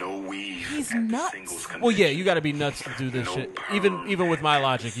crazy. No weave. He's at the nuts. Singles Well, yeah, Convention. you got to be nuts to do this No shit. perm Even with my at the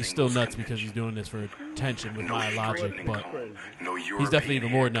logic, he's still Singles nuts because he's doing this for attention with No my logic. straightening But comb. No he's definitely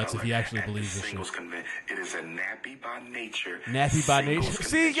even more nuts if he hair actually color believes at this the shit. Singles Convention. It is a Nappy By Nature. Nappy by Singles Nature.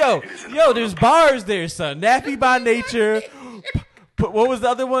 See, Convention. It is an there's bars there, son. Nappy by Nature. What was the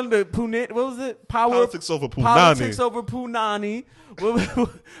other one? The Punani. What was it? Politics over Punani. Politics over Punani.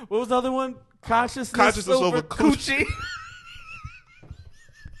 What was the other one? Consciousness over Coochie.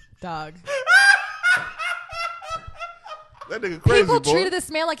 Dog. That nigga crazy, People boy. treated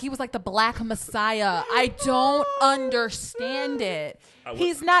this man like he was like the Black Messiah. I don't understand it.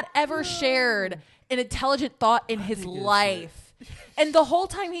 He's not ever shared an intelligent thought in his life. And the whole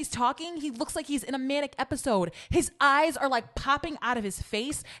time he's talking, he looks like he's in a manic episode. His eyes are like popping out of his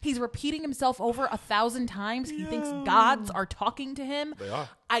face. He's repeating himself over 1,000 times. He thinks gods are talking to him. They are.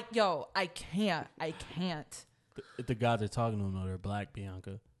 I can't. The gods are talking to him, though. They're black,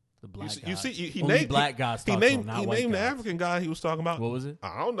 Bianca. The black You gods. see, he Only named black gods He talk to named him, not he white named the gods. African guy he was talking about. What was it?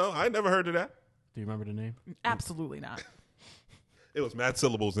 I don't know. I ain't never heard of that. Do you remember the name? Absolutely not. It was mad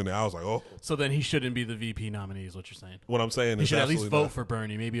syllables in there. I was like, oh. So then he shouldn't be the VP nominee, is what you're saying. What I'm saying He is should at least absolutely vote not. for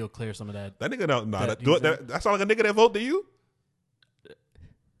Bernie. Maybe he'll clear some of that. That nigga don't. Nah, That that, do he's it, that sound like a nigga that vote to you.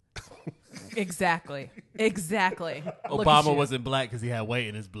 Exactly. Look at Obama you. wasn't black because he had white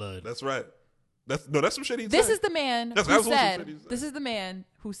in his blood. That's right. That's some shit he This said. is the man That's who absolutely said. some shit he said. This is the man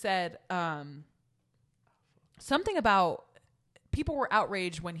who said something about people were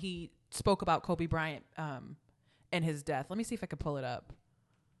outraged when he spoke about Kobe Bryant and his death. Let me see if I can pull it up.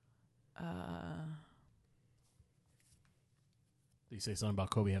 Did you say something about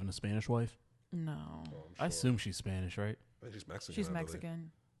Kobe having a Spanish wife? No, I assume she's Spanish, right? She's Mexican. she's I believe.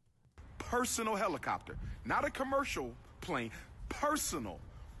 Mexican. Personal helicopter, not a commercial plane. Personal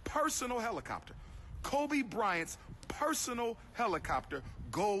helicopter. Kobe Bryant's personal helicopter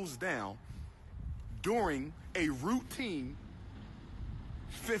goes down during a routine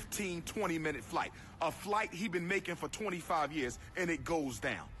 15, 20-minute flight. A flight he'd been making for 25 years, and it goes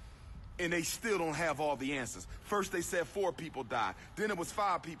down. And they still don't have all the answers. First they said 4 people died. Then it was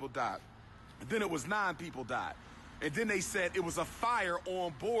 5 people died. Then it was 9 people died. And then they said it was a fire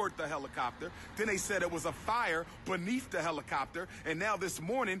on board the helicopter. Then they said it was a fire beneath the helicopter. And now this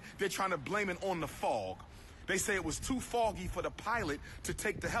morning, they're trying to blame it on the fog. They say it was too foggy for the pilot to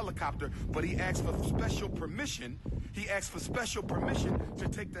take the helicopter, but he asked for special permission. He asked for special permission to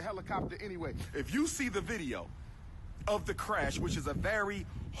take the helicopter anyway. If you see the video of the crash, which is a very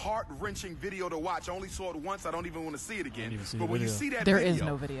heart-wrenching video to watch. I only saw it once. I don't even want to see it again. But when you see that There video, is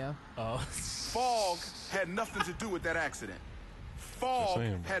no video. fog had nothing to do with that accident. Fog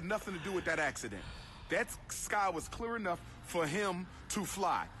had nothing to do with that accident. That sky was clear enough for him to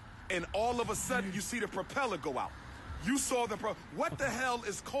fly. And all of a sudden, you see the propeller go out. You saw what the hell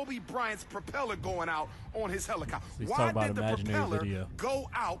is Kobe Bryant's propeller going out on his helicopter? He's Why talking about did the imaginary propeller video. go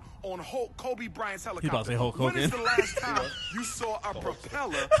out on Kobe Bryant's helicopter? about to say Hulk When is Hogan. the last time you saw a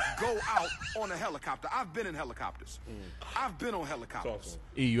propeller go out on a helicopter? I've been in helicopters. I've been on helicopters.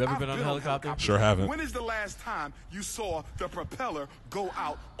 E, you ever I've been on a helicopter? Sure haven't. When is the last time you saw the propeller go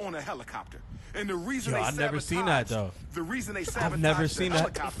out on a helicopter? And the reason Yo, they I've never seen that, though. The reason they sabotage never the seen that.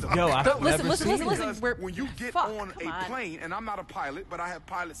 helicopter. Yo, I've But listen, never listen, seen listen, it. listen. Because We're- when you get fuck, on come a on. plane, and I'm not a pilot, but I have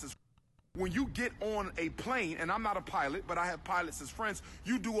pilots as when you get on a plane, and I'm not a pilot, but I have pilots as friends,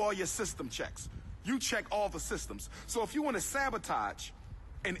 you do all your system checks. You check all the systems. So if you want to sabotage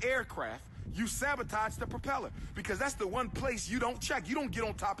an aircraft, you sabotage the propeller because that's the one place you don't check. You don't get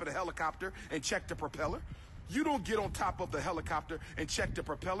on top of the helicopter and check the propeller. You don't get on top of the helicopter and check the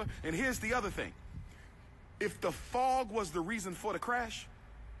propeller. And here's the other thing. If the fog was the reason for the crash,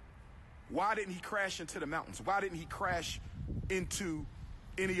 why didn't he crash into the mountains? Why didn't he crash into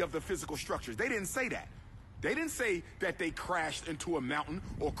any of the physical structures? They didn't say that. They didn't say that they crashed into a mountain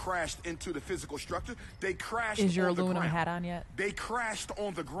or crashed into the physical structure. They crashed Is your on the aluminum ground. hat on yet? They crashed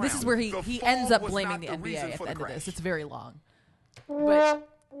on the ground. This is where The he fog ends up was blaming not the reason NBA at for the end of crash. this. It's very long. But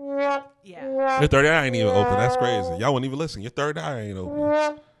yeah. Your third eye ain't even open. That's crazy. Y'all wouldn't even listen. Your third eye ain't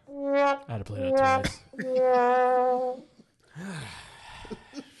open. I had to play that twice.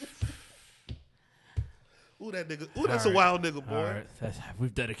 Ooh, that nigga. Ooh, that's a wild nigga, boy. All right,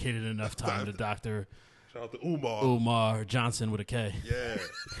 we've dedicated enough time to Dr. Shout out to Umar. Umar Johnson with a K. Yeah.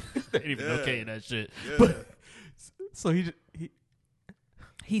 They didn't even know Yeah. K in that shit. Yeah. But, so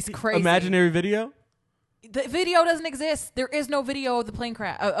He's crazy. imaginary video? The video doesn't exist. There is no video of the plane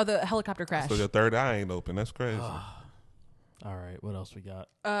crash, of the helicopter crash. So your third eye ain't open. That's crazy. All right, what else we got?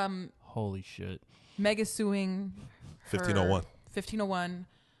 Holy shit. Meg is suing her 1501. 1501.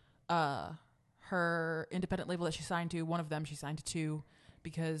 Her independent label that she signed to, one of them she signed to 2,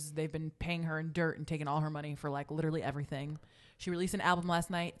 because they've been paying her in dirt and taking all her money for like literally everything. She released an album last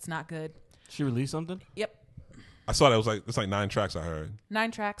night. It's not good. She released something? Yep. I saw that. It's like 9 tracks I heard.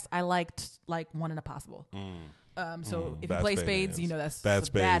 9 tracks. I liked like One in a Possible. So if you Bad play spade spades, hands. you know that's Bad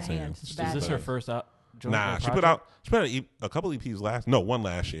a bad spades hand. hands. It's a Is bad Is this her hand. first out? Nah, she put out a couple EPs one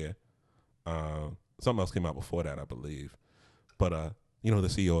last year. Something else came out before that, I believe. But you know who the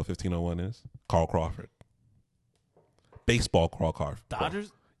CEO of 1501 is? Carl Crawford. Baseball Carl Crawford.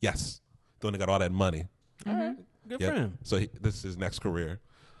 Dodgers? Yes. The one that got all that money. All right. Good Yep. for him. So this is his next career.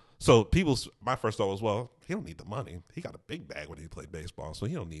 So my first thought was, well, he don't need the money. He got a big bag when he played baseball, so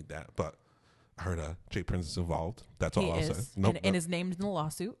he don't need that. But I heard Jay Prince is involved. That's all He I'll is. say. Nope, and is named in the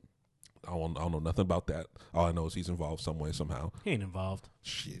lawsuit. I don't know nothing about that. All I know is he's involved some way, somehow. He ain't involved.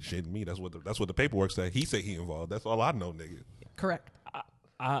 Shit, me. That's what the paperwork said. He said he involved. That's all I know, nigga. Correct.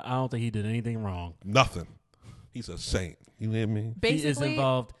 I don't think he did anything wrong. Nothing. He's a saint. You hear me? Basically, He is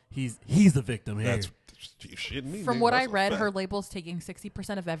involved. He's the victim here. That's you shitting me. from nigga. what That's I a read, fact. her label's taking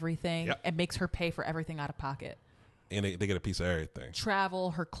 60% of everything Yep. and makes her pay for everything out of pocket. And they get a piece of everything.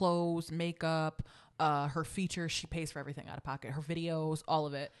 Travel, her clothes, makeup, her features, she pays for everything out of pocket. Her videos, all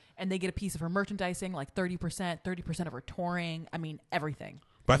of it. And they get a piece of her merchandising, like 30% of her touring. I mean, everything.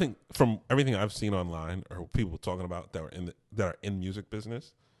 But I think from everything I've seen online or people talking about that are in music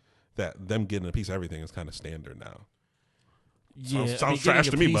business, that them getting a piece of everything is kind of standard now. Yeah, sounds trash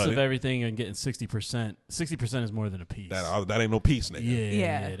to me, piece buddy. of everything and getting 60%. 60% is more than a piece. That ain't no piece, nigga.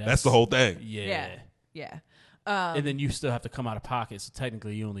 Yeah, that's the whole thing. Yeah. And then you still have to come out of pocket. So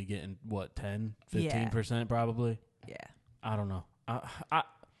technically, you only getting what 10, 15% probably. Yeah. I don't know.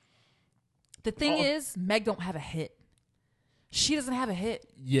 The thing is, Meg don't have a hit. She doesn't have a hit.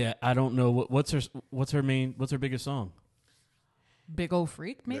 Yeah, I don't know what's her biggest song. Big Ol'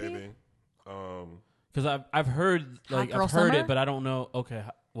 Freak, maybe. Because I've heard Hot Girl I've heard Summer? it, but I don't know. Okay,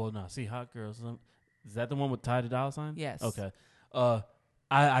 well, no. See, Hot Girls. Is that the one with Ty the Dolla $ign? Yes. Okay.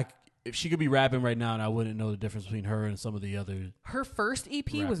 I if she could be rapping right now, and I wouldn't know the difference between her and some of the other. Her first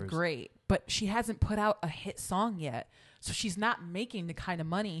EP was rappers. great, but she hasn't put out a hit song yet. So she's not making the kind of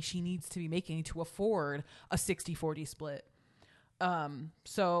money she needs to be making to afford a 60-40 split.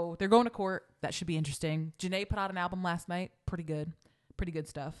 So they're going to court. That should be interesting. Janae put out an album last night. Pretty good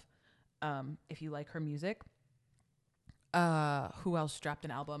stuff. If you like her music. Who else dropped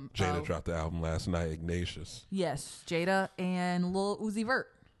an album? Jada dropped the album last night, Ignatius. Yes, Jada and Lil Uzi Vert.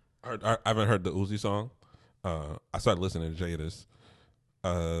 I haven't heard the Uzi song. I started listening to Jada's.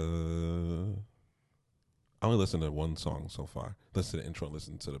 I only listened to one song so far. Listen to the intro,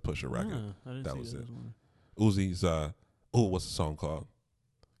 listen to the Pusher record. That was it. Uzi's, what's the song called?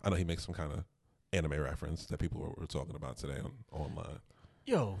 I know he makes some kind of anime reference that people were talking about today online.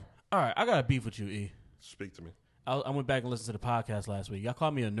 Yo, all right, I got a beef with you, E. Speak to me. I went back and listened to the podcast last week. Y'all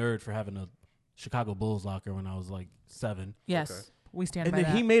called me a nerd for having a Chicago Bulls locker when I was like 7. Yes, Okay. we stand And by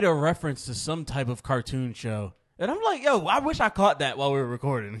then that. he made a reference to some type of cartoon show. And I'm like, yo, I wish I caught that while we were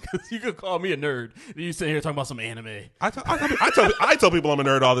recording because you could call me a nerd. And you sitting here talking about some anime. I tell people I'm a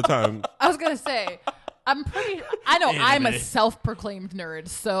nerd all the time. I was going to say, I know I'm a self-proclaimed nerd,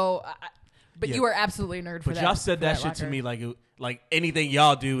 so, but Yeah. you are absolutely a nerd for But that. y'all said for that shit locker. to me like anything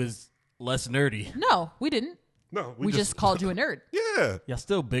y'all do is less nerdy. No, we didn't. No, We just called you a nerd. Yeah. Y'all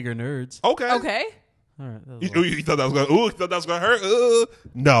still bigger nerds. Okay. Okay. All right. That was You thought that was going? Ooh, you thought that was going to hurt?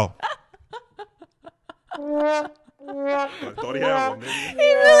 No. I thought he had one. Nigga.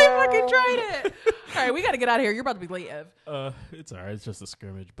 He really fucking tried it. All right, we got to get out of here. You're about to be late, Ev. it's all right. It's just a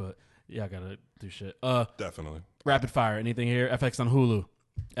scrimmage, but yeah, I gotta do shit. Definitely. Rapid fire. Anything here? FX on Hulu.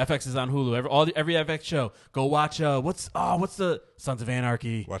 FX is on Hulu. Every FX show. Go watch. What's the Sons of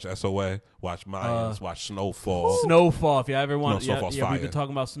Anarchy? Watch SOA. Watch Mayans. Watch Snowfall. Snowfall. If you ever want, Snowfall's we've fire. been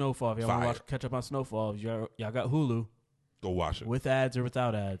talking about Snowfall. If you want Fire. to catch up on Snowfall, y'all got Hulu Go watch it. with ads or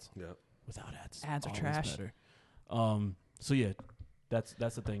without ads. Yeah. Without ads. Ads are always trash. Better. So yeah, that's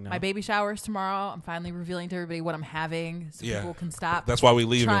the thing now. My baby shower's tomorrow. I'm finally revealing to everybody what I'm having so Yeah. people can stop. That's why we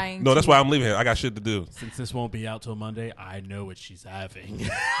leaving. trying No, that's to- why I'm leaving here. I got shit to do. Since this won't be out till Monday, I know what she's having. Let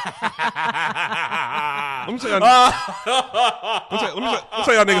me tell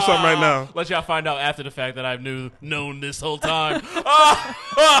y'all niggas something right now. Let y'all find out after the fact that I've known this whole time.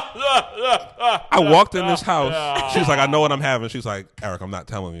 I walked in this house. She was like, I know what I'm having. She's like, Eric, I'm not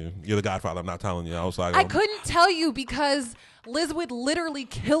telling you. You're the Godfather. I'm not telling you. I was like, I couldn't tell you because Liz would literally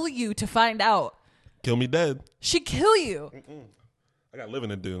kill you to find out. kill me dead. She'd kill you. I got living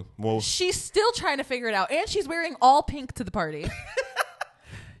to do. Well, She's still trying to figure it out. And she's wearing all pink to the party.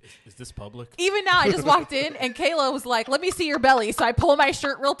 Is this public? Even now, I just walked in and Kayla was like, let me see your belly. So I pull my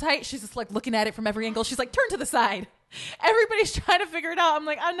shirt real tight. She's just like looking at it from every angle. She's like, turn to the side. Everybody's trying to figure it out. I'm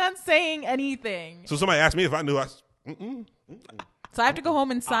like, I'm not saying anything. so somebody asked me if I knew. So I have to go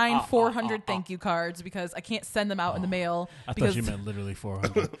home and sign 400 thank you cards because I can't send them out in the mail. I because thought you meant literally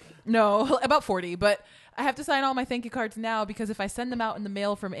 400. No, about 40. But I have to sign all my thank you cards now because if I send them out in the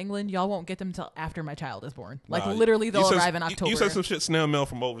mail from England, y'all won't get them until after my child is born. Like literally they'll arrive in October. You sent some shit snail mail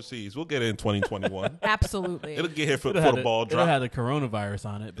from overseas. We'll get it in 2021. Absolutely. It'll get here for It'll the ball It'll drop. have the coronavirus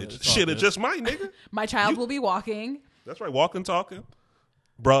on it. But it's all Shit, it good. just might, nigga. My child will be walking. That's right. Walking, talking.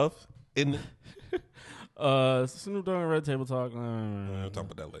 Bruv. In Snoop Dogg and Red Table Talk. We'll talk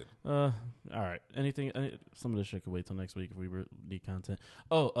about that later. All right. Some of this shit could wait till next week if we need content.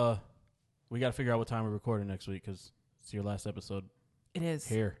 We got to figure out what time we're recording next week because it's your last episode It is.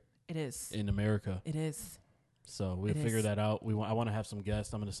 here It is. in America. It is. So we'll It figure is. that out. I want to have some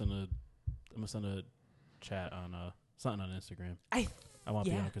guests. I'm gonna send a chat on something on Instagram. I want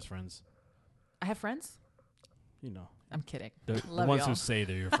yeah. Bianca's friends. I have friends? You know, I'm kidding. the Love ones y'all. who say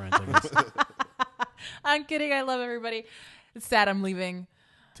they're your friends. I guess. I'm kidding. I love everybody. It's sad I'm leaving.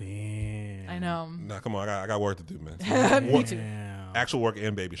 Damn. I know. Nah, come on. I got work to do, man. Me too. Damn. Actual work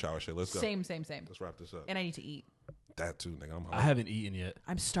and baby shower shit. Let's go. Same. Let's wrap this up. And I need to eat. That too, nigga. I'm hungry. I haven't eaten yet.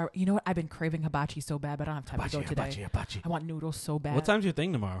 I'm starving. You know what? I've been craving hibachi so bad, but I don't have time to go today. Hibachi. I want noodles so bad. What time's your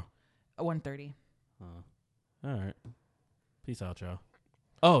thing tomorrow? 1:30. All right. Peace out, y'all.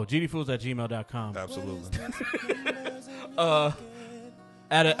 Oh, gdfools@gmail.com. Absolutely. I'm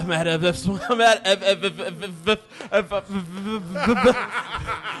at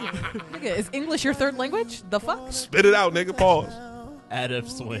Nigga, is English your third language? The fuck? Spit it out, nigga. Pause. at F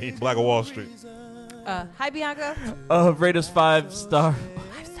Swain. Black of Wall Street. Hi, Bianca. Rate us 5-star.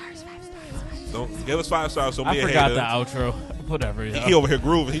 5 stars, 5 stars. Don't give us 5 stars. So I me and forgot hater. the outro. Whatever. Yeah. He over here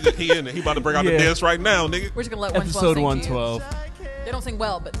grooving. He in there. He about to bring out the Yeah. dance right now, nigga. We're just gonna let Episode 112 sing 112. to you. They don't sing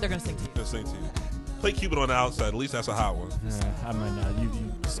well, but they're gonna sing to you. Just sing to you. Play Cupid on the outside. At least that's a hot one. Yeah, I might not. You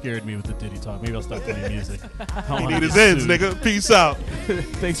scared me with the Diddy talk. Maybe I'll start playing music. He need his ends, nigga. Peace out.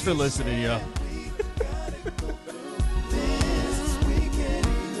 Thanks for listening, y'all.